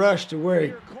got a rush to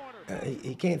where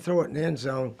he can't throw it in the end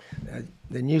zone,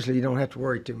 then usually you don't have to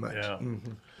worry too much. Yeah.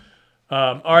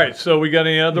 All right, so we got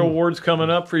any other awards coming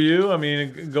up for you? I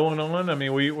mean, going on. I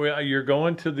mean, you're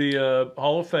going to the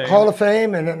Hall of Fame. Hall of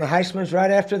Fame, and then the Heisman's right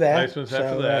after that. Heisman's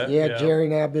after that. Yeah, Jerry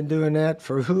and I have been doing that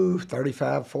for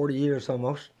 35, 40 years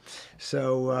almost.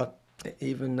 So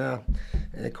even,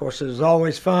 and of course, it was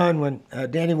always fun when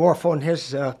Danny Warfel and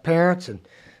his parents, and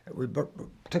we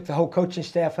took the whole coaching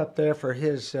staff up there for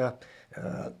his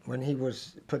when he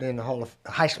was put in the Hall of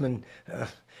Heisman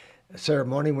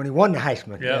ceremony when he won the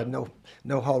Heisman. Yeah. He had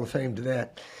no Hall of Fame to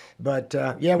that. But,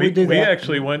 we do that. We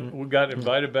actually we got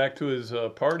invited back to his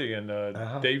party, and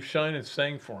Dave Shiner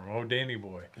sang for him. Oh, Danny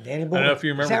Boy. Danny Boy. I don't know if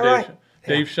you remember Is that Dave, right?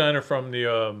 Dave Shiner from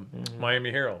the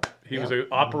Miami Herald. He was an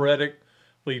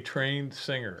operatically trained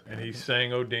singer, and he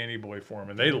sang Oh, Danny Boy for him,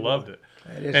 and they loved it.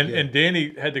 And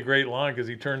Danny had the great line because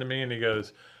he turned to me and he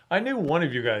goes, I knew one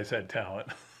of you guys had talent.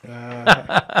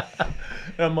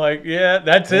 I'm like, yeah,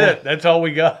 that's it. That's all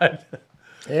we got.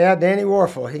 Yeah, Danny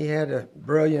Warfel, he had a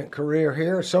brilliant career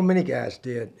here. So many guys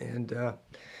did. And,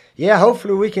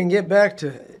 hopefully we can get back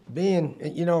to being,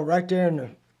 right there in the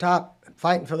top,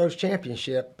 fighting for those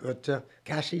championships. But,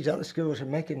 gosh, these other schools are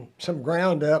making some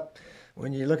ground up.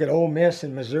 When you look at Ole Miss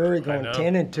and Missouri going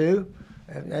 10-2,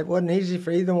 it wasn't easy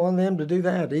for either one of them to do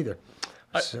that either.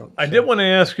 I did want to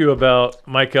ask you about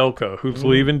Mike Elko, who's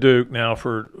leaving Duke now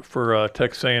for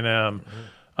Texas A&M.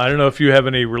 I don't know if you have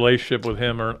any relationship with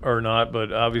him or not,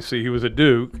 but obviously he was at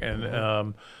Duke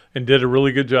and did a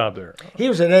really good job there. He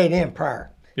was at A&M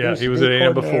prior. Yeah, he was at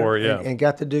A&M before, and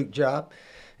got the Duke job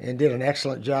and did an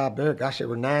excellent job there. Gosh, they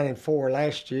were 9-4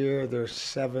 last year. They're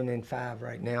 7-5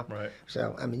 right now. Right.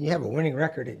 So, I mean, you have a winning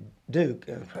record at Duke.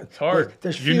 It's hard.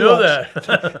 There's you know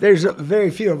that. There's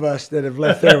very few of us that have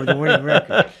left there with a winning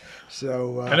record.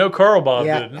 So I know Carl Bob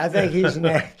didn't. I think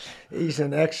he's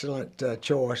an excellent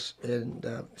choice, and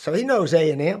so he knows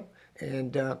A&M,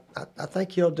 and I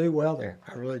think he'll do well there.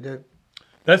 I really do.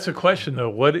 That's the question, though.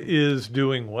 What is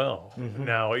doing well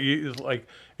now?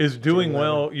 Is doing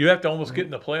well? You have to almost get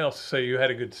in the playoffs to say you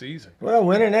had a good season. Well,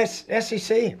 winning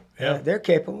SEC, they're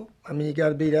capable. I mean, you got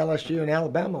to beat LSU and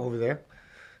Alabama over there.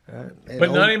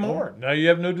 But not anymore. Now you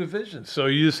have no division, so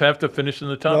you just have to finish in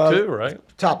the top two, right?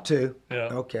 Top two. Yeah.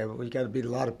 Okay, well, you got to beat a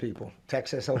lot of people.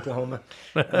 Texas, Oklahoma.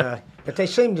 But they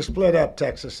seem to split up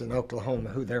Texas and Oklahoma,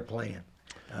 who they're playing.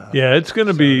 Yeah, it's going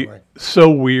to be so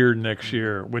weird next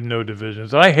year with no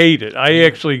divisions. I hate it. I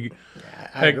actually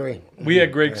I agree. We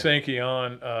had Greg Sankey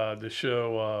on the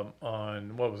show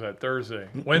on, what was that,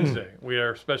 Wednesday. We had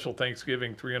our special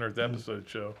Thanksgiving 300th episode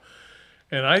show.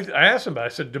 And I asked him about it. I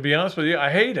said, to be honest with you,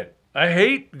 I hate it. I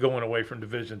hate going away from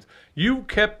divisions. You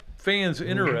kept fans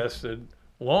interested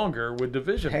longer with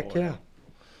division play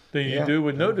than you do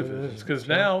with no divisions. Because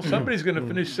now somebody's going to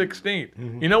finish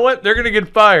 16th. You know what? They're going to get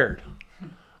fired.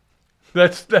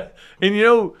 That's that. And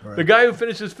the guy who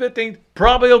finishes 15th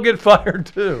probably will get fired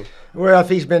too. Well, if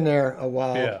he's been there a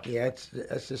while, that's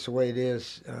just the way it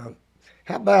is.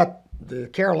 How about the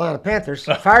Carolina Panthers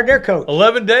fired their coach?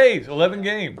 11 days, 11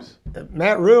 games.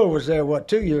 Matt Rule was there,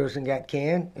 2 years and got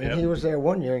canned, and he was there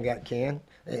 1 year and got canned.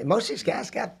 Most of these guys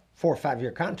got 4 or 5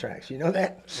 year contracts. You know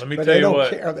that? Let me tell you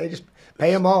what. Care. They just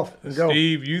pay them off and go.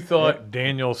 Steve, you thought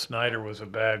Daniel Snyder was a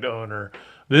bad owner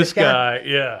This guy,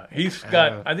 yeah, he's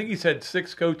got. I think he's had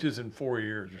 6 coaches in 4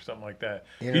 years or something like that.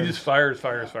 He just fires.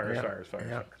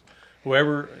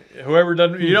 Whoever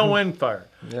doesn't, you don't win, fire.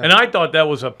 Yeah. And I thought that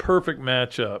was a perfect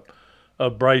matchup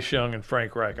of Bryce Young and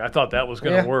Frank Reich. I thought that was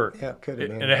going to work. Yeah, could have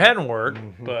been. And it hadn't worked,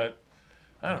 but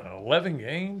I don't know. 11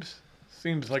 games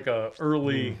seems like a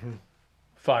early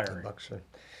firing.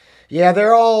 Yeah,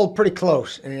 they're all pretty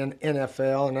close in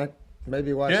NFL, and that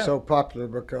maybe why it's so popular,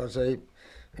 because they.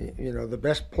 The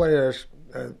best players,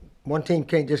 one team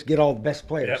can't just get all the best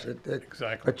players. Yep,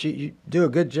 exactly. But you do a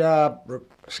good job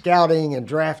scouting and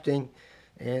drafting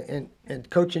and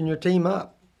coaching your team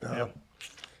up.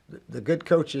 The good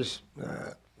coaches,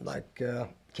 like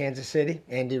Kansas City,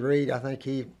 Andy Reid, I think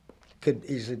he could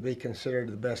easily be considered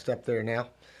the best up there now.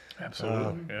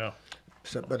 Absolutely, yeah.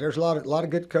 So, but there's a lot of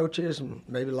good coaches and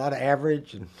maybe a lot of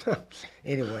average. And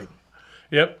anyway.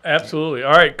 Yep, absolutely.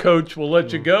 All right, Coach, we'll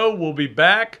let you go. We'll be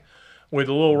back with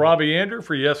a little Robbie Andrew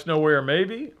for Yes, Nowhere,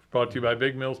 Maybe, brought to you by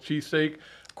Big Mills Cheesesteak.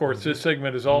 Of course, this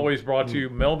segment is always brought to you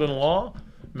Meldon Law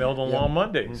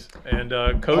Mondays. And,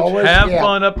 Coach, have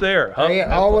fun up there. I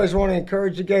always want to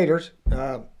encourage the Gators.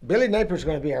 Billy Naper's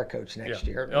going to be our coach next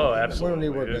year. Oh, absolutely.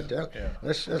 We don't need to worry about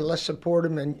that. Let's support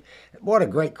him. And what a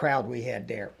great crowd we had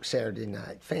there Saturday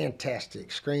night.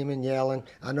 Fantastic. Screaming, yelling.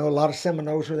 I know a lot of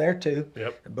Seminoles were there too.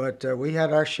 Yep. But we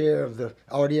had our share of the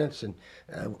audience, and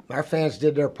our fans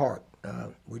did their part.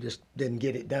 We just didn't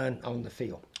get it done on the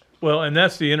field. Well, and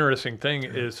that's the interesting thing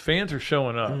is fans are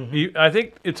showing up. I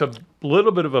think it's a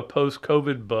little bit of a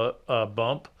post-COVID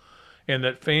bump, and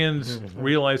that fans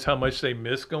realize how much they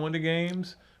miss going to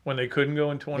games when they couldn't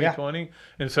go in 2020.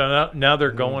 And so now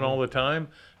they're going all the time.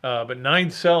 But 9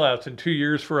 sellouts in 2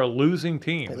 years for a losing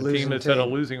team, a team that's had a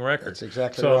losing record. That's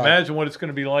exactly so right. Imagine what it's going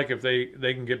to be like if they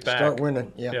can get back. Start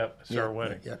winning. Start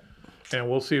winning. And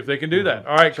we'll see if they can do that.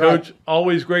 All right, Coach,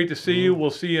 always great to see you.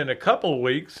 We'll see you in a couple of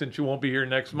weeks since you won't be here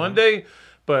next Monday,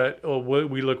 but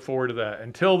we look forward to that.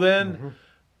 Until then,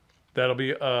 that'll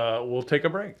be we'll take a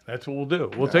break. That's what we'll do.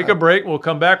 We'll take a break. We'll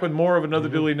come back with more of another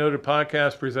Dooley Noted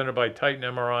podcast presented by Titan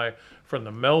MRI from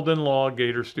the Meldon Law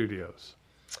Gator Studios.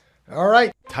 All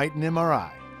right. Titan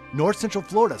MRI, North Central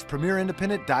Florida's premier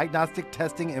independent diagnostic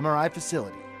testing MRI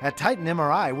facility. At Titan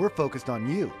MRI, we're focused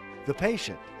on you, the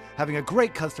patient, having a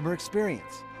great customer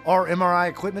experience. Our MRI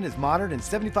equipment is modern and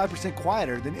 75%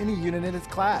 quieter than any unit in its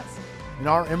class. And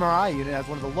our MRI unit has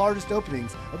one of the largest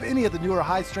openings of any of the newer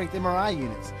high-strength MRI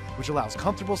units, which allows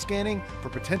comfortable scanning for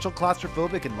potential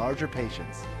claustrophobic and larger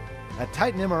patients. At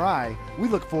Titan MRI, we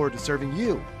look forward to serving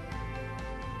you.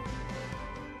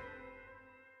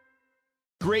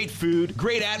 Great food,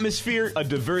 great atmosphere, a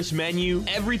diverse menu,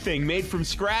 everything made from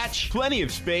scratch, plenty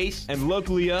of space, and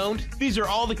locally owned. These are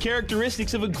all the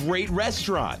characteristics of a great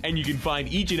restaurant, and you can find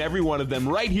each and every one of them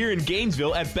right here in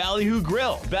Gainesville at Ballyhoo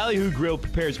Grill. Ballyhoo Grill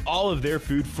prepares all of their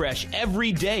food fresh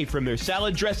every day, from their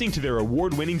salad dressing to their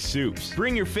award-winning soups.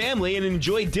 Bring your family and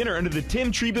enjoy dinner under the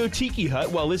Tim Trebo Tiki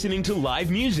Hut while listening to live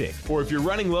music. Or if you're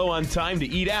running low on time to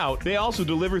eat out, they also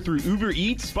deliver through Uber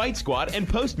Eats, Bite Squad, and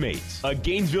Postmates. A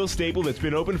Gainesville staple that's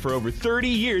been open for over 30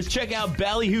 years. Check out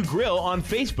Ballyhoo Grill on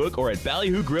Facebook or at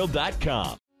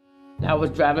ballyhoogrill.com. I was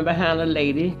driving behind a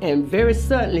lady, and very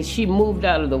suddenly she moved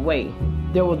out of the way.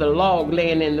 There was a log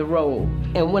laying in the road,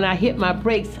 and when I hit my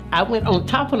brakes, I went on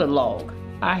top of the log.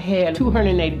 I had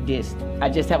 280 discs. I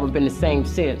just haven't been the same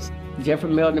since. Jeffrey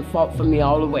Meldon fought for me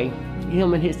all the way.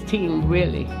 Him and his team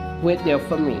really went there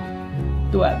for me.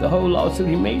 Throughout the whole lawsuit,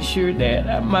 he made sure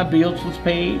that my bills was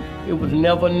paid. It was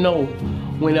never no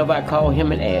whenever I called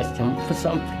him and asked him for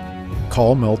something.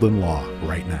 Call Meldon Law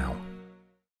right now.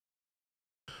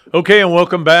 Okay, and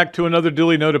welcome back to another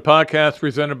Dooley Noted podcast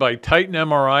presented by Titan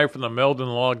MRI from the Meldon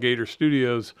Law Gator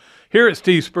Studios. Here at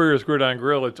Steve Spurrier's Gridiron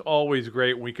Grill, it's always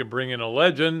great when we can bring in a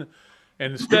legend.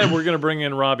 And instead, we're going to bring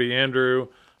in Robbie Andrew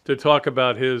to talk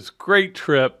about his great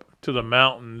trip to the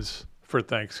mountains for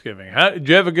Thanksgiving. Did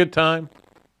you have a good time?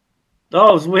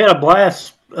 Oh, we had a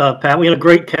blast, Pat. We had a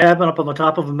great cabin up on the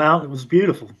top of a mountain. It was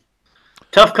beautiful.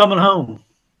 Tough coming home.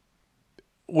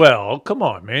 Well, come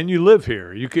on, man. You live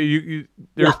here.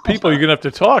 There's people you're going to have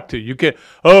to talk to. You can't,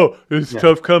 it's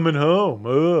tough coming home.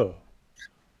 Oh.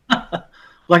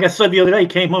 Like I said the other day, he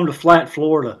came home to flat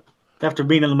Florida after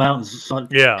being in the mountains. It's kind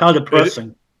of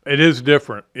depressing. It is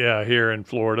different, here in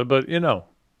Florida. But,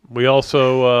 we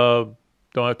also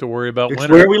don't have to worry about winter.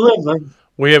 It's where we live, though.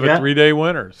 We have a 3-day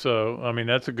winter, so,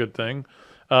 that's a good thing.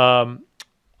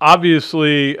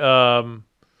 Obviously,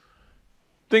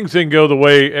 things didn't go the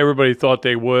way everybody thought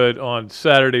they would on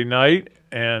Saturday night,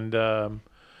 and,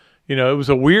 it was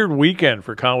a weird weekend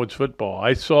for college football.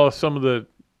 I saw some of the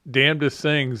damnedest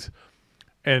things,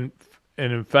 and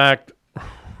in fact,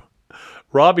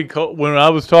 when I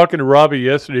was talking to Robbie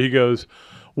yesterday, he goes,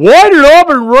 "Why did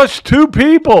Auburn rush 2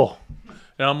 people?"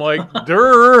 And I'm like,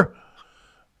 "Durr."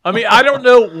 I mean, I don't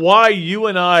know why you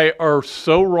and I are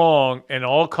so wrong and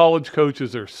all college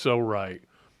coaches are so right.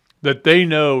 That they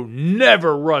know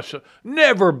never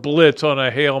never blitz on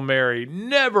a Hail Mary,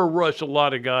 never rush a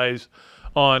lot of guys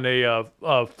on a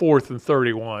 4th and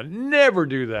 31. Never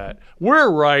do that. We're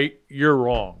right, you're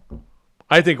wrong.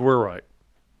 I think we're right.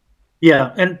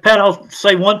 Yeah, and Pat, I'll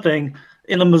say one thing.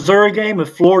 In the Missouri game,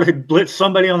 if Florida had blitzed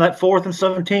somebody on that 4th and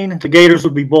 17, the Gators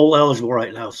would be bowl eligible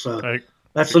right now. So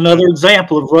that's another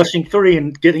example of rushing 3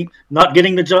 and not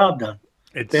getting the job done.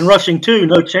 Then rushing 2,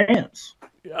 no chance.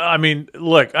 I mean,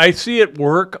 look, I see it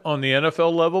work on the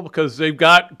NFL level because they've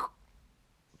got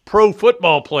pro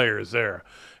football players there,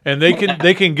 and they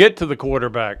can get to the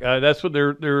quarterback. That's what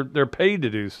they're paid to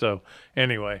do. So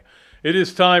anyway, it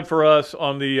is time for us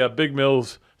on the Big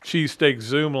Mills Cheesesteaks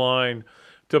Zoom line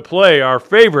to play our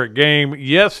favorite game.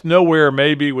 Yes, nowhere,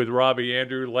 maybe with Robbie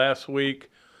Andrew last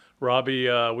week. Robbie,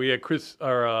 we had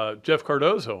Jeff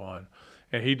Cardozo on.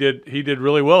 And he did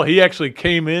really well. He actually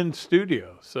came in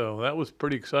studio, so that was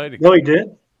pretty exciting. No, he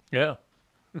did? Yeah.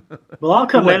 Well, I'll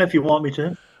come in if you want me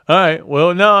to. All right.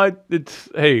 Well, no,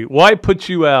 hey, why put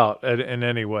you out in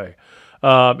any way?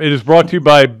 It is brought to you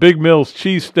by Big Mills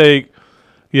Cheesesteak.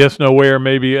 Yes, nowhere,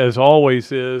 maybe, as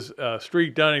always is.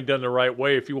 Street dining done the right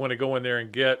way. If you want to go in there and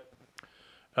get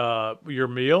your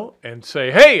meal and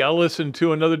say, hey, I'll listen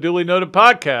to another Dooley Noted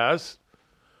podcast,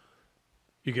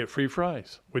 you get free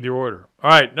fries with your order.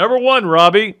 All right, number 1,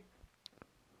 Robbie.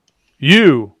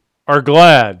 You are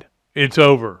glad it's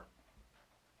over.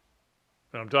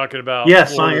 I'm talking about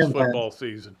Florida's football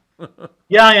season.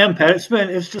 Yeah, I am, Pat.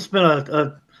 It's just been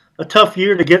a tough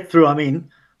year to get through. I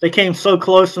mean, they came so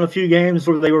close in a few games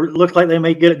where they looked like they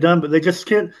may get it done, but they just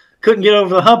couldn't get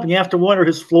over the hump. And you have to wonder,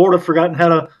 has Florida forgotten how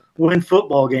to win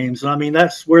football games? And I mean,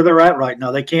 that's where they're at right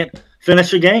now. They can't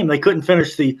finish a game. They couldn't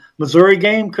finish the Missouri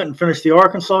game, couldn't finish the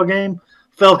Arkansas game,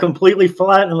 fell completely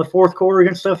flat in the 4th quarter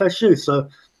against FSU. So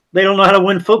they don't know how to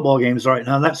win football games right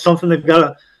now. And that's something they've got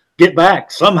to get back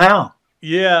somehow.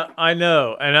 Yeah, I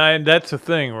know. And that's the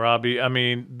thing, Robbie. I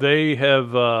mean, they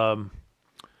have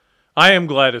I am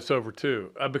glad it's over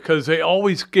too, because they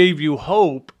always gave you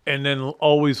hope and then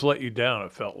always let you down,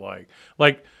 it felt like.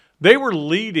 Like they were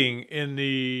leading in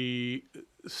the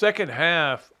second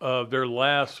half of their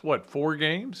last 4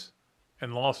 games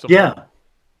and lost them. Yeah.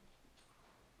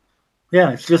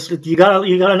 Yeah, it's just you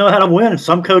gotta know how to win.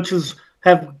 Some coaches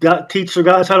have got teach their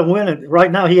guys how to win, and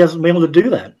right now he hasn't been able to do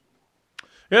that.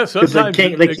 Yeah, sometimes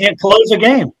they can't close a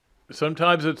game.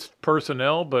 Sometimes it's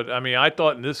personnel, but I mean, I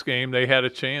thought in this game they had a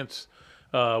chance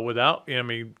without. I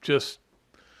mean, just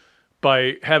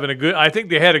by having I think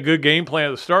they had a good game plan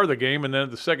at the start of the game, and then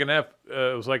at the second half,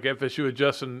 it was like FSU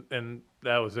adjusted, and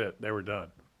that was it. They were done.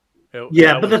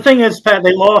 But the thing is, Pat,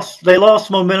 they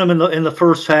lost momentum in the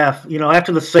first half. You know,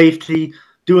 after the safety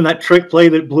doing that trick play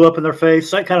that blew up in their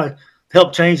face, that kind of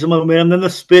helped change the momentum. Then the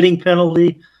spitting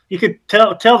penalty, you could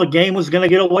tell the game was going to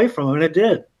get away from them, and it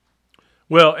did.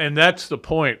 Well, and that's the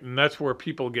point, and that's where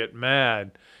people get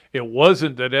mad. It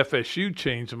wasn't that FSU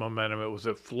changed the momentum; it was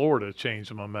that Florida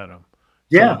changed the momentum.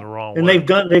 Yeah, the wrong and way. they've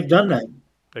done that.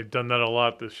 They've done that a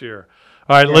lot this year.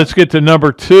 All right, let's get to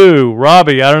number 2.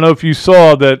 Robbie, I don't know if you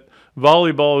saw that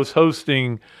volleyball is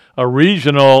hosting a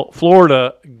regional.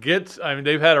 Florida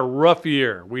they've had a rough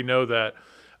year. We know that.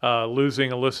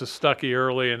 Losing Alyssa Stuckey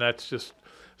early, and that's just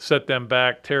set them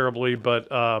back terribly. But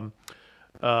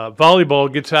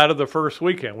volleyball gets out of the first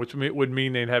weekend, which would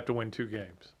mean they'd have to win 2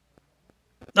 games.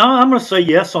 No, I'm going to say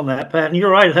yes on that, Pat. And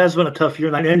you're right, it has been a tough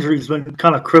year. That injury's been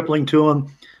kind of crippling to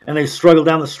them, and they've struggled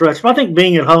down the stretch. But I think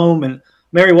being at home and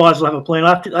Mary Wise will have a plan.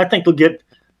 I think they'll get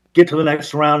to the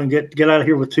next round and get out of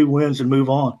here with 2 wins and move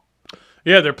on.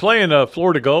 Yeah, they're playing a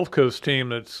Florida Gulf Coast team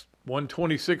that's won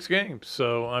 26 games.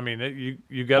 So I mean,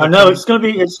 you got. I know it's going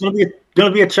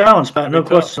to be a challenge, Pat. No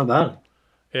question about it.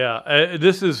 Yeah,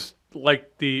 this is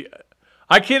like Alyssa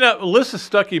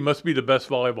Stuckey must be the best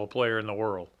volleyball player in the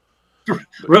world.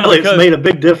 Really, it's made a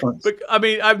big difference. But, I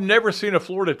mean, I've never seen a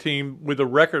Florida team with a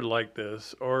record like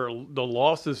this or the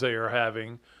losses they are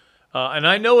having. And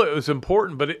I know it was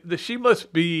important, but she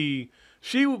must be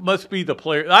the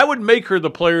player. I would make her the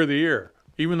player of the year,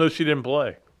 even though she didn't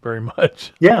play very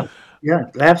much. Yeah,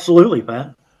 absolutely,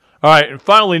 Pat. All right, and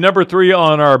finally, number 3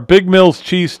 on our Big Mills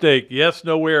cheesesteak. Yes,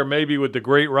 nowhere, maybe with the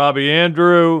great Robbie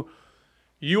Andrew.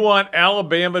 You want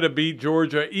Alabama to beat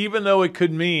Georgia, even though it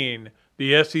could mean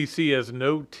the SEC has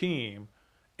no team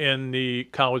in the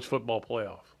college football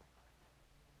playoff.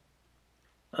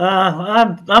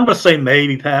 I'm going to say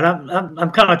maybe, Pat.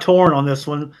 I'm kind of torn on this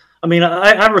one. I mean,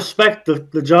 I respect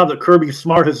the job that Kirby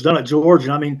Smart has done at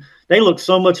Georgia. I mean, they look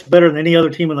so much better than any other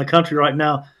team in the country right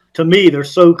now. To me, they're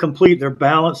so complete. They're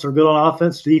balanced. They're good on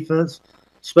offense, defense,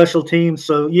 special teams.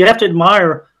 So you have to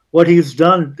admire what he's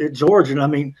done at Georgia. And I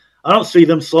mean, I don't see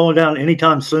them slowing down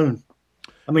anytime soon.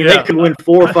 I mean, they could win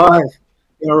 4 or 5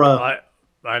 in a row.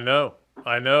 I know.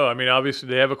 I mean, obviously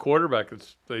they have a quarterback.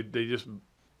 It's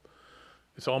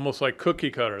almost like cookie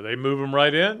cutter. They move him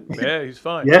right in. Yeah, he's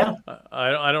fine. Yeah.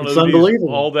 I don't know if he's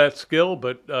all that skill,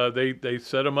 but they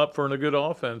set him up for a good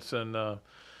offense, and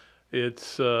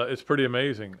it's pretty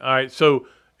amazing. All right, so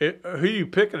who are you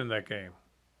picking in that game?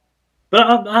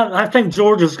 But I think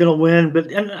Georgia's going to win.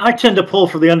 And I tend to pull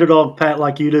for the underdog, Pat,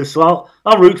 like you do. So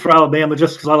I'll root for Alabama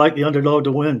just because I like the underdog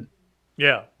to win.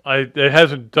 Yeah, it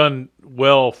hasn't done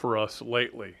well for us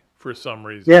lately for some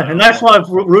reason. Yeah, and that's why I've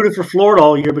rooted for Florida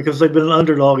all year, because they've been an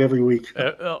underdog every week.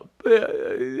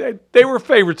 They were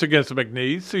favorites against the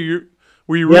McNeese. So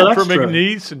were you rooting for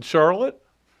McNeese and Charlotte?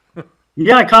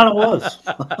 Yeah, I kind of was.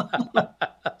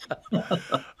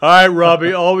 All right,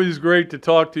 Robbie, always great to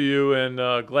talk to you, and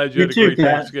glad you had a great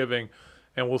Thanksgiving.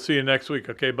 And we'll see you next week,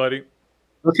 okay, buddy?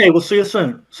 Okay, we'll see you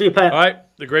soon. See you, Pat. All right,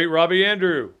 the great Robbie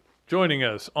Andrew joining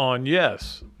us on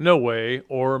Yes, No Way,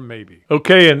 or Maybe.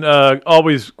 Okay, and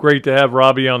always great to have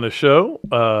Robbie on the show.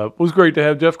 It was great to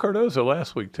have Jeff Cardozo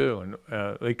last week, too,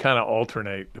 and they kind of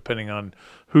alternate depending on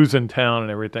who's in town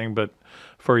and everything, but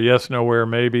for Yes, No Way, or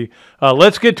Maybe.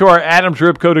 Let's get to our Adams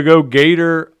Ribco to Go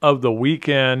Gator of the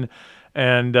weekend,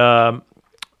 and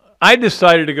I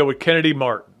decided to go with Kennedy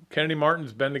Martin. Kennedy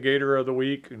Martin's been the Gator of the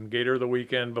week and Gator of the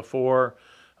weekend before,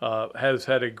 has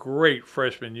had a great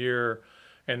freshman year.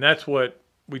 And that's what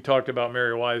we talked about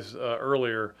Mary Wise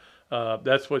earlier.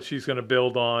 That's what she's going to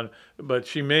build on. But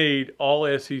she made all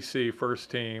SEC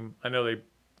first team. I know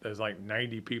there's like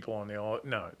 90 people on the all.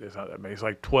 No, there's not that many. It's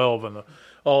like 12 on the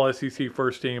all SEC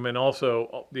first team, and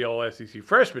also the all SEC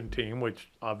freshman team, which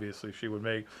obviously she would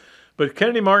make. But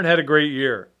Kennedy Martin had a great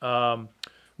year.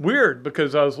 Weird,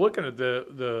 because I was looking at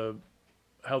the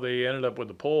how they ended up with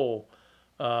the poll.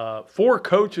 4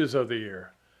 coaches of the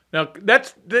year. Now,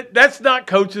 that's not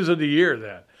coaches of the year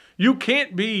then. You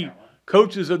can't be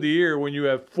coaches of the year when you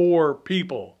have 4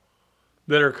 people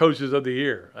that are coaches of the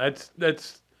year.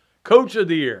 That's coach of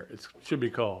the year, it should be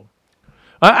called.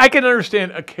 I can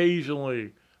understand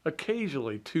occasionally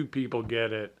 2 people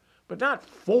get it, but not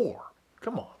 4.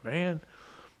 Come on, man.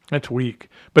 That's weak.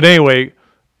 But anyway,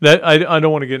 I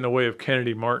don't want to get in the way of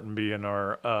Kennedy Martin being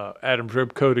our Adams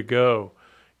Ribco to Go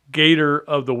Gator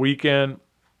of the weekend.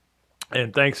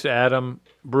 And thanks to Adam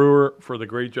Brewer for the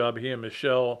great job he and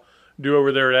Michelle do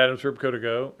over there at Adams Ribco to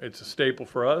Go. It's a staple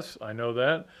for us. I know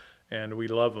that. And we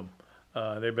love them.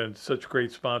 They've been such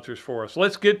great sponsors for us.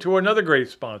 Let's get to another great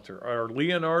sponsor, our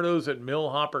Leonardo's at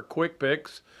Millhopper Quick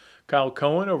Picks. Kyle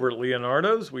Cohen over at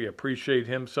Leonardo's. We appreciate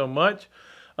him so much.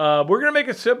 We're going to make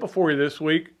it simple for you this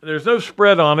week. There's no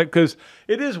spread on it because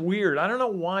it is weird. I don't know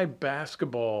why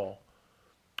basketball.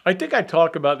 I think I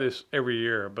talk about this every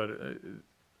year, but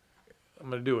I'm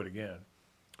going to do it again.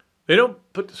 They don't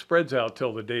put the spreads out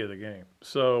till the day of the game.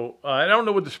 So I don't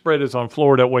know what the spread is on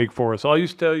Florida at Wake Forest. I'll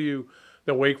just tell you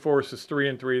that Wake Forest is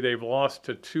 3-3. They've lost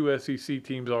to 2 SEC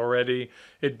teams already.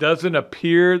 It doesn't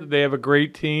appear that they have a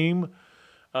great team,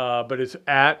 but it's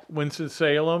at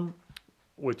Winston-Salem,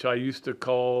 which I used to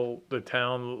call the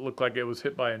town that looked like it was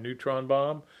hit by a neutron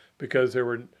bomb because there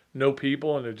were no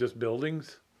people and they're just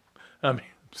buildings. I mean,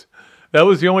 that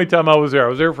was the only time I was there. I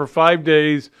was there for 5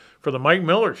 days for the Mike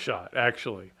Miller shot,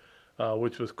 actually,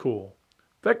 which was cool.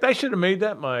 In fact, I should have made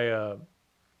that my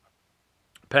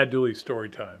Pat Dooley story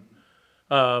time.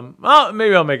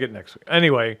 Maybe I'll make it next week.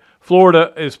 Anyway,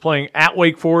 Florida is playing at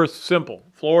Wake Forest. Simple.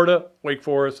 Florida, Wake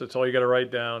Forest. That's all you got to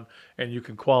write down, and you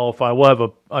can qualify. We'll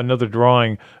have another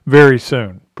drawing very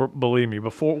soon. Believe me,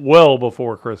 well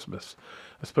before Christmas.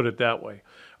 Let's put it that way.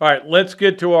 All right, let's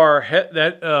get to our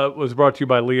that was brought to you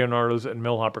by Leonardo's and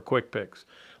Millhopper Quick Picks.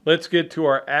 Let's get to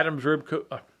our Adams Ribco.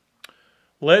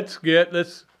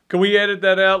 Can we edit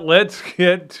that out? Let's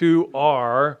get to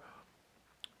our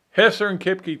Hesser and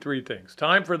Kipke 3 things.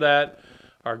 Time for that.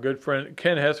 Our good friend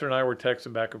Ken Hesser and I were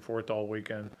texting back and forth all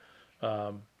weekend.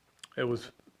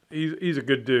 He's a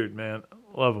good dude, man.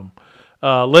 Love him.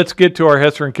 Let's get to our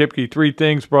Hesser and Kipke 3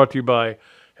 things, brought to you by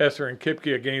Hesser and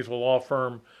Kipke, a Gainesville law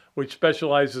firm which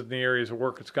specializes in the areas of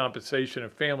workers' compensation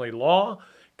and family law.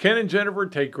 Ken and Jennifer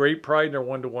take great pride in their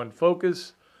one-to-one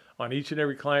focus on each and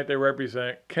every client they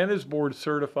represent. Ken is board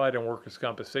certified in workers'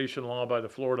 compensation law by the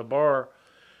Florida Bar,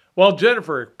 while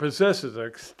Jennifer possesses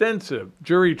extensive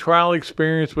jury trial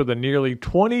experience with a nearly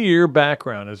 20-year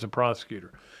background as a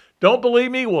prosecutor. Don't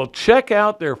believe me? Well, check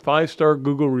out their 5-star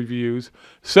Google reviews.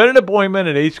 Set an appointment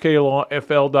at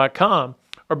hklawfl.com.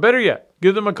 Or better yet,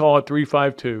 give them a call at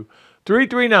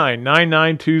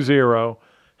 352-339-9920.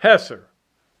 Hesser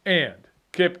and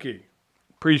Kipke.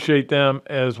 Appreciate them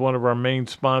as one of our main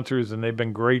sponsors, and they've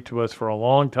been great to us for a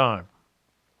long time.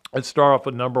 Let's start off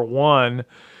with number one,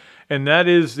 and that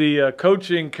is the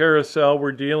coaching carousel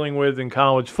we're dealing with in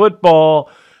college football.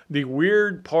 The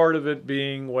weird part of it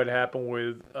being what happened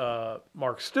with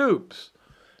Mark Stoops.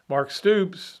 Mark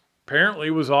Stoops apparently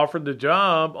was offered the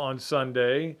job on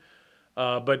Sunday,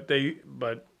 but the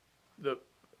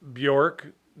Bjork,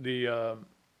 the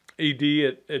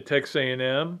ED at Texas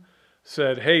A&M,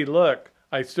 said, "Hey, look,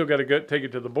 I still got to go take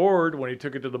it to the board." When he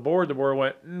took it to the board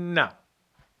went, "No,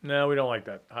 we don't like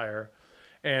that hire."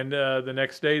 And the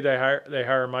next day they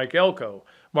hire Mike Elko.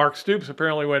 Mark Stoops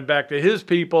apparently went back to his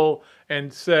people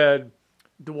and said,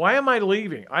 "Why am I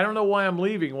leaving? I don't know why I'm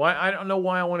leaving. I don't know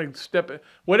why I want to step in."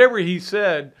 Whatever he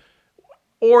said,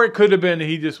 or it could have been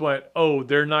he just went, "Oh,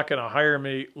 they're not going to hire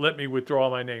me. Let me withdraw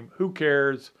my name. Who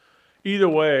cares?" Either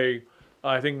way,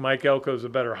 I think Mike Elko's a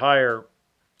better hire.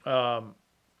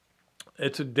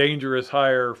 It's a dangerous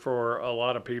hire for a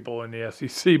lot of people in the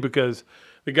SEC because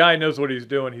the guy knows what he's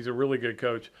doing. He's a really good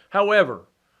coach. However,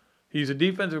 he's a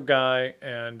defensive guy,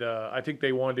 and I think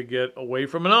they wanted to get away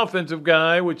from an offensive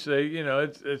guy, which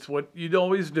it's what you'd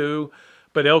always do.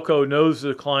 But Elko knows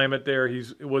the climate there. He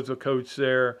was a coach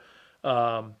there.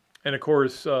 And, of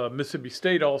course, Mississippi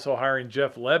State also hiring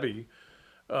Jeff Lebby,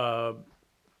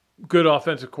 good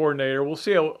offensive coordinator. We'll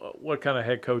see what kind of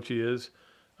head coach he is.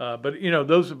 But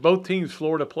those both teams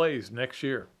Florida plays next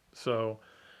year. So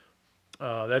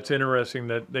that's interesting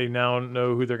that they now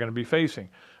know who they're going to be facing.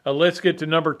 Let's get to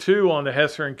number two on the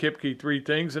Hesser and Kipke three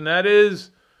things, and that is,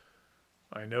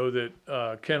 I know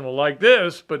that Ken will like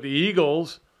this, but the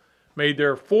Eagles made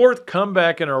their fourth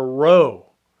comeback in a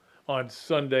row on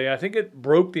Sunday. I think it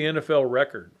broke the NFL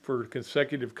record for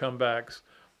consecutive comebacks.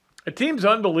 A team's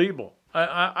unbelievable.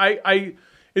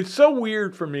 It's so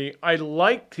weird for me. I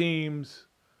like teams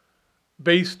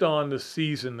based on the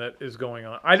season that is going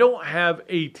on. I don't have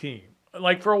a team.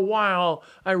 Like for a while,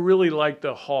 I really liked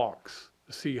the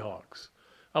Seahawks.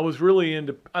 I was really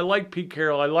I liked Pete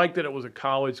Carroll. I liked that it was a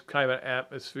college kind of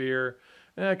atmosphere,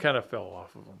 and I kind of fell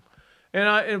off of them.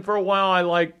 And for a while, I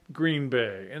liked Green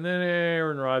Bay. And then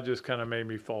Aaron Rodgers kind of made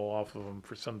me fall off of him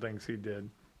for some things he did.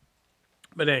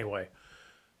 But anyway,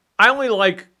 I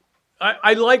like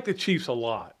the Chiefs a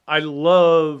lot. I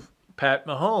love Pat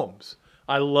Mahomes.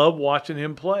 I love watching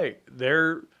him play.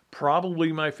 They're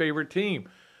probably my favorite team.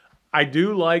 I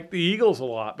do like the Eagles a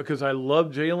lot because I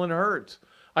love Jalen Hurts.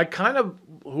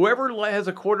 Whoever has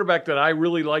a quarterback that I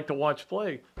really like to watch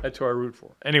play, that's who I root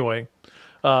for. Anyway,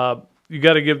 you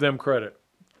got to give them credit.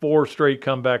 4 straight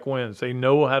comeback wins. They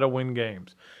know how to win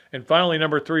games. And finally,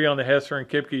 number 3 on the Hesser and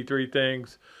Kipke three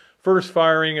things. First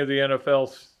firing of the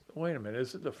NFL. Wait a minute,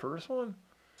 is it the first one?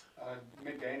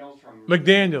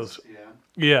 McDaniels.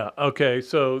 Yeah, okay,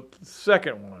 so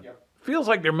second one. Yep. Feels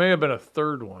like there may have been a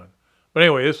third one. But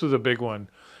anyway, this was a big one.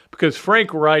 Because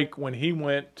Frank Reich, when he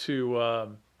went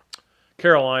to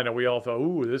Carolina, we all thought,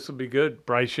 ooh, this will be good.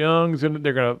 Bryce Young's in it.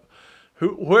 They're going to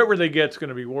whoever they get is going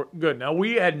to be good. Now,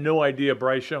 we had no idea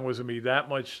Bryce Young was going to be that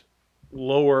much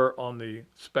lower on the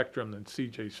spectrum than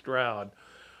C.J. Stroud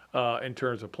in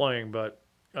terms of playing. But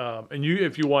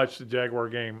if you watch the Jaguar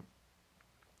game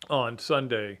on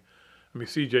Sunday, I mean,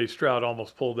 C.J. Stroud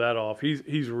almost pulled that off.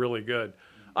 He's really good.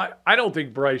 I don't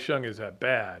think Bryce Young is that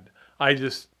bad.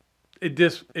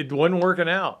 It wasn't working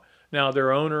out. Now,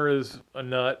 their owner is a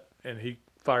nut, and he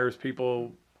fires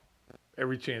people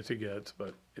every chance he gets,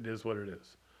 but it is what it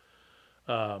is.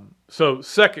 So,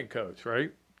 second coach,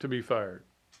 right, to be fired.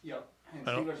 Yep. And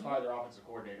Steelers fired their offensive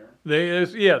coordinator.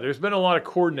 There's been a lot of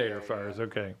coordinator fires.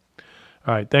 Okay.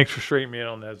 All right. Thanks for straightening me in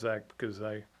on that, Zach, because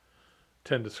I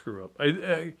tend to screw up.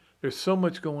 There's so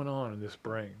much going on in this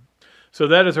brain. So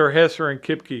that is our Hesser and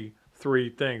Kipke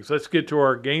three things. Let's get to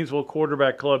our Gainesville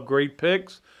Quarterback Club great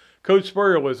picks. Coach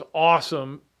Spurrier was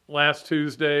awesome last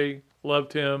Tuesday.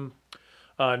 Loved him.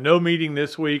 No meeting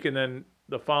this week, and then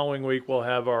the following week we'll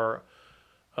have our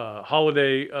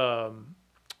holiday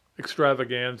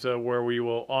extravaganza where we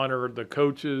will honor the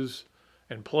coaches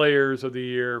and players of the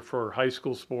year for high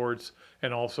school sports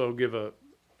and also give a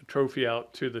trophy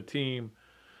out to the team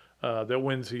that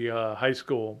wins the high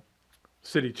school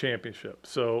city championship.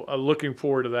 So looking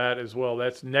forward to that as well.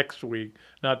 That's next week,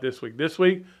 not this week. This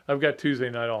week, I've got Tuesday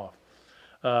night off.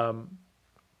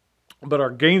 But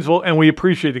our Gainesville, and we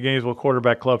appreciate the Gainesville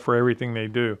Quarterback Club for everything they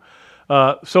do.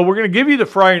 So we're going to give you the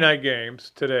Friday night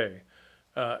games today.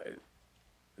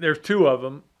 There's 2 of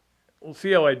them, we'll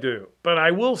see how I do. But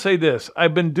I will say this.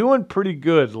 I've been doing pretty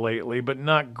good lately, but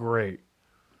not great.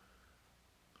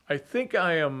 I think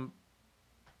I am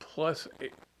plus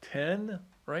 10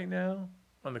 right now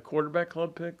on the quarterback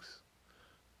club picks.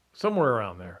 Somewhere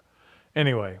around there.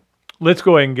 Anyway, let's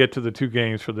go ahead and get to the two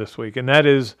games for this week, and that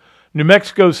is New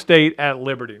Mexico State at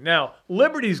Liberty. Now,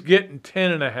 Liberty's getting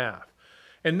 10.5,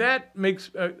 and that makes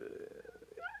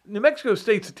New Mexico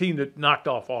State's a team that knocked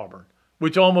off Auburn,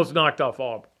 which almost knocked off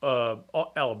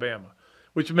Alabama,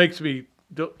 which makes me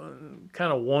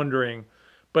kind of wondering.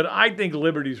 But I think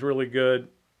Liberty's really good.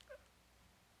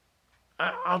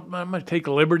 I'm going to take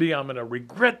Liberty. I'm going to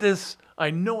regret this.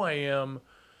 I know I am.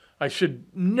 I should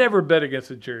never bet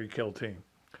against a Jerry Kill team.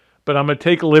 But I'm going to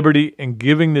take Liberty and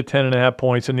giving the 10.5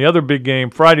 points. And the other big game,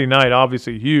 Friday night,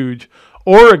 obviously huge.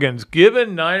 Oregon's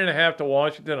given 9.5 to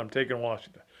Washington. I'm taking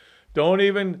Washington. Don't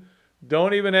even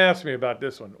ask me about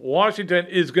this one. Washington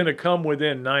is going to come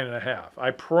within 9.5.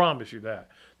 I promise you that.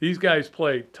 These guys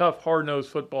play tough, hard-nosed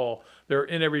football. They're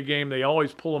in every game. They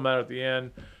always pull them out at the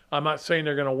end. I'm not saying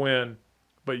they're going to win,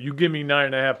 but you give me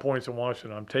 9.5 points in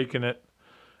Washington, I'm taking it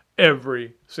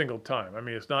every single time. I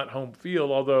mean, it's not home field,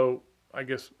 although I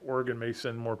guess Oregon may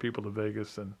send more people to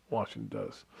Vegas than Washington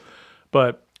does.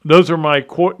 But those are my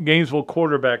Gainesville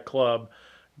Quarterback Club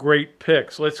great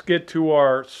picks. Let's get to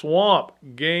our Swamp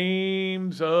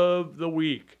games of the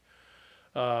week.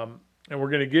 And we're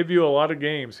going to give you a lot of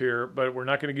games here, but we're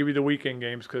not going to give you the weekend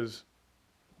games because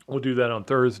we'll do that on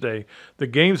Thursday. The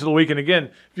games of the week, and again,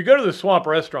 if you go to the Swamp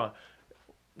restaurant,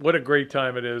 what a great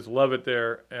time it is. Love it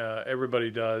there.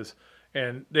 Everybody does.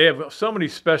 And they have so many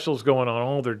specials going on,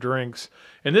 all their drinks.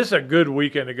 And this is a good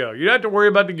weekend to go. You don't have to worry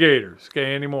about the Gators,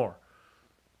 okay, anymore.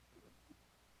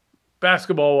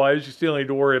 Basketball-wise, you still need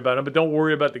to worry about them, but don't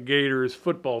worry about the Gators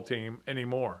football team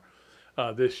anymore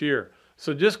this year.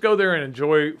 So just go there and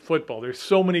enjoy football. There's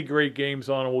so many great games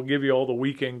on, and we'll give you all the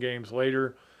weekend games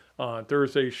later on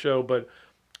Thursday's show. But,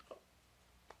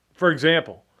 for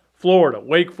example, Florida,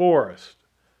 Wake Forest,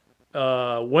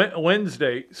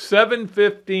 Wednesday,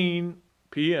 7:15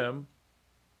 p.m.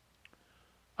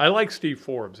 I like Steve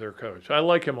Forbes, their coach. I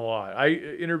like him a lot. I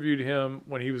interviewed him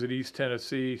when he was at East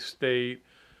Tennessee State.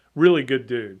 Really good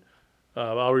dude.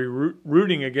 I'll be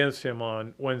rooting against him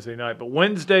on Wednesday night. But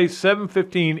Wednesday,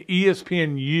 7:15,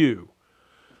 ESPN-U.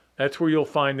 That's where you'll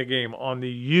find the game, on the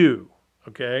U,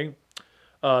 okay?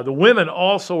 The women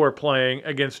also are playing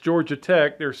against Georgia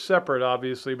Tech. They're separate,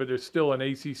 obviously, but there's still an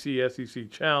ACC-SEC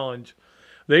challenge.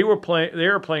 They are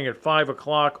playing at 5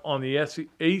 o'clock on the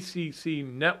ACC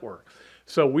network.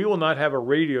 So we will not have a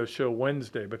radio show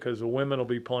Wednesday because the women will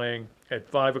be playing at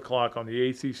 5 o'clock on the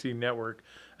ACC network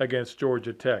against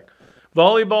Georgia Tech.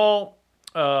 Volleyball,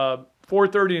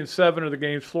 4:30 and 7 are the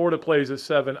games. Florida plays at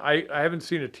 7. I haven't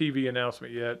seen a TV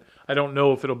announcement yet. I don't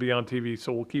know if it'll be on TV,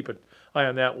 so we'll keep an eye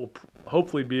on that. We'll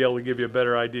hopefully be able to give you a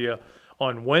better idea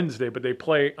on Wednesday, but they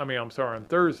play, on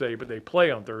Thursday, but they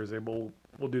play on Thursday. But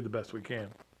we'll do the best we can.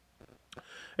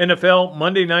 NFL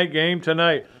Monday night game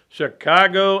tonight.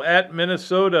 Chicago at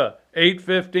Minnesota,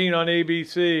 8:15 on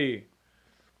ABC.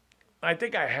 I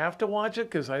think I have to watch it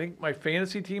because I think my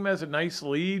fantasy team has a nice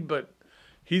lead, but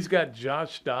he's got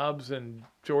Josh Dobbs and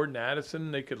Jordan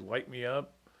Addison. They could light me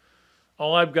up.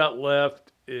 All I've got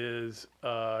left is,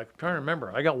 I'm trying to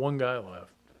remember. I got one guy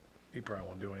left. He probably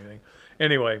won't do anything.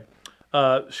 Anyway,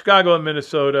 Chicago and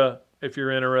Minnesota, if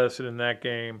you're interested in that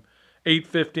game,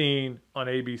 8:15 on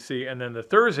ABC. And then the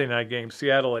Thursday night game,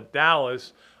 Seattle at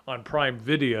Dallas on Prime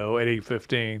Video at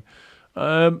 8:15.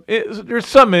 There's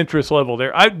some interest level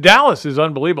there. Dallas is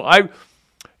unbelievable.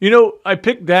 I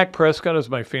picked Dak Prescott as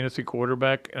my fantasy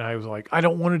quarterback, and I was like, I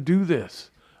don't want to do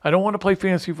this. I don't want to play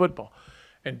fantasy football.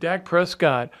 And Dak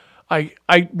Prescott, I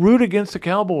root against the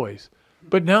Cowboys.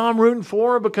 But now I'm rooting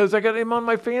for him because I got him on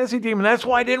my fantasy team, and that's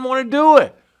why I didn't want to do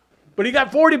it. But he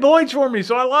got 40 points for me,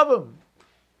 so I love him.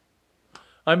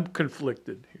 I'm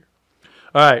conflicted here.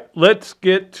 All right, let's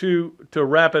get to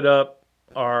wrap it up.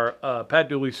 Our Pat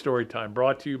Dooley Storytime,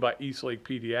 brought to you by Eastlake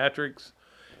Pediatrics.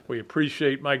 We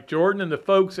appreciate Mike Jordan and the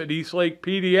folks at Eastlake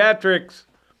Pediatrics.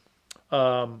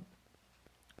 All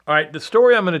right, the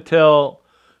story I'm going to tell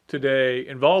today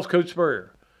involves Coach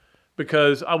Spurrier,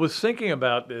 because I was thinking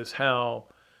about this, how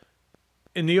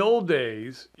in the old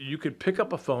days you could pick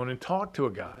up a phone and talk to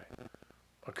a guy,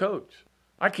 a coach.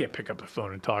 I can't pick up the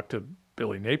phone and talk to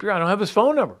Billy Napier. I don't have his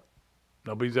phone number.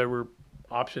 Nobody's ever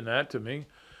optioned that to me.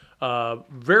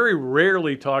 Very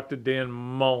rarely talked to Dan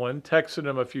Mullen, texted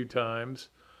him a few times.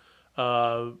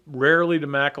 Rarely to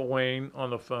McElwain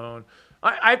on the phone.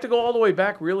 I have to go all the way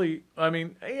back, really.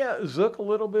 Zook a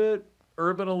little bit,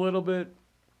 Urban a little bit.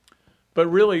 But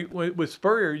really, with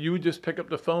Spurrier, you would just pick up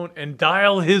the phone and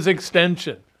dial his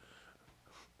extension.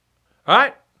 All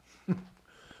right?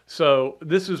 So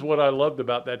this is what I loved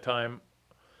about that time.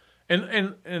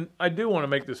 And I do want to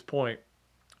make this point.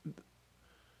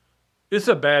 It's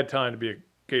a bad time to be a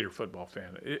Gator football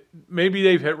fan. Maybe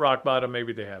they've hit rock bottom,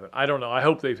 maybe they haven't. I don't know. I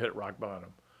hope they've hit rock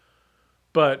bottom.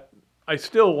 But I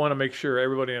still want to make sure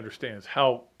everybody understands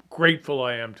how grateful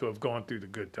I am to have gone through the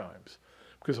good times.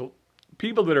 Because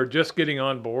people that are just getting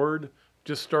on board,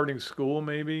 just starting school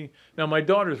maybe. Now, my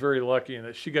daughter's very lucky in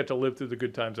that she got to live through the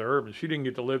good times of Urban. She didn't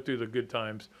get to live through the good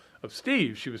times of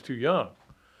Steve. She was too young.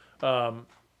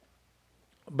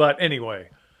 But anyway,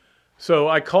 so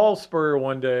I called Spurrier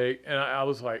one day, and I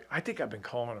was like, I think I've been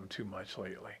calling him too much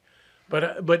lately.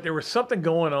 But there was something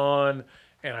going on,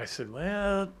 and I said,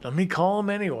 well, let me call him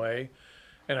anyway.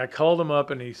 And I called him up,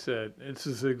 and he said, this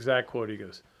is the exact quote. He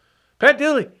goes, Pat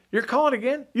Dooley, you're calling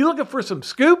again? You looking for some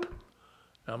scoop?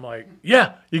 I'm like,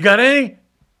 yeah, you got any?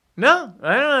 No,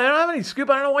 I don't have any scoop.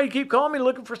 I don't know why you keep calling me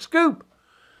looking for scoop.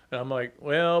 And I'm like,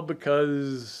 well,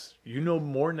 because you know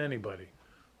more than anybody.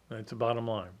 That's the bottom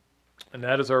line. And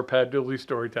that is our Pat Dooley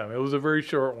story time. It was a very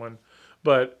short one,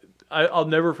 but I'll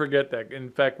never forget that. In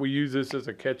fact, we use this as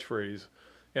a catchphrase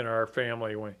in our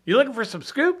family. When you looking for some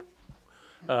scoop?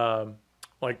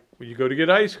 Like when you go to get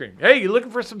ice cream. Hey, you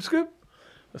looking for some scoop?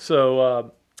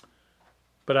 So,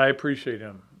 but I appreciate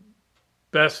him.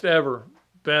 Best ever,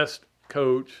 best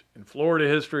coach in Florida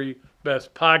history,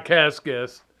 best podcast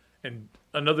guest, and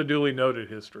another duly noted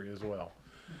history as well.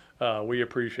 We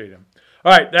appreciate him.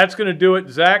 All right, that's going to do it.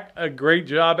 Zach, a great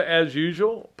job as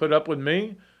usual. Put up with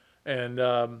me and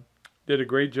did a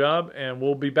great job. And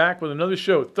we'll be back with another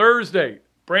show Thursday.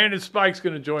 Brandon Spike's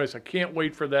going to join us. I can't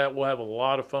wait for that. We'll have a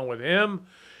lot of fun with him.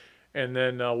 And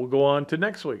then we'll go on to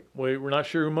next week. We're not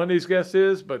sure who Monday's guest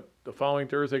is, but the following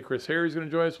Thursday, Chris Harry's going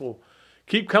to join us. We'll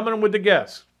keep coming with the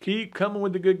guests. Keep coming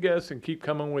with the good guests and keep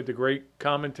coming with the great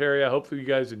commentary. I hope you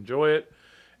guys enjoy it.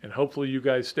 And hopefully you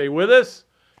guys stay with us.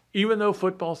 Even though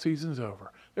football season's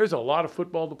over, there's a lot of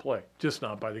football to play, just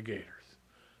not by the Gators.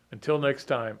 Until next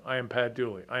time, I am Pat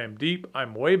Dooley. I am deep,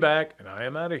 I'm way back, and I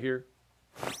am out of here.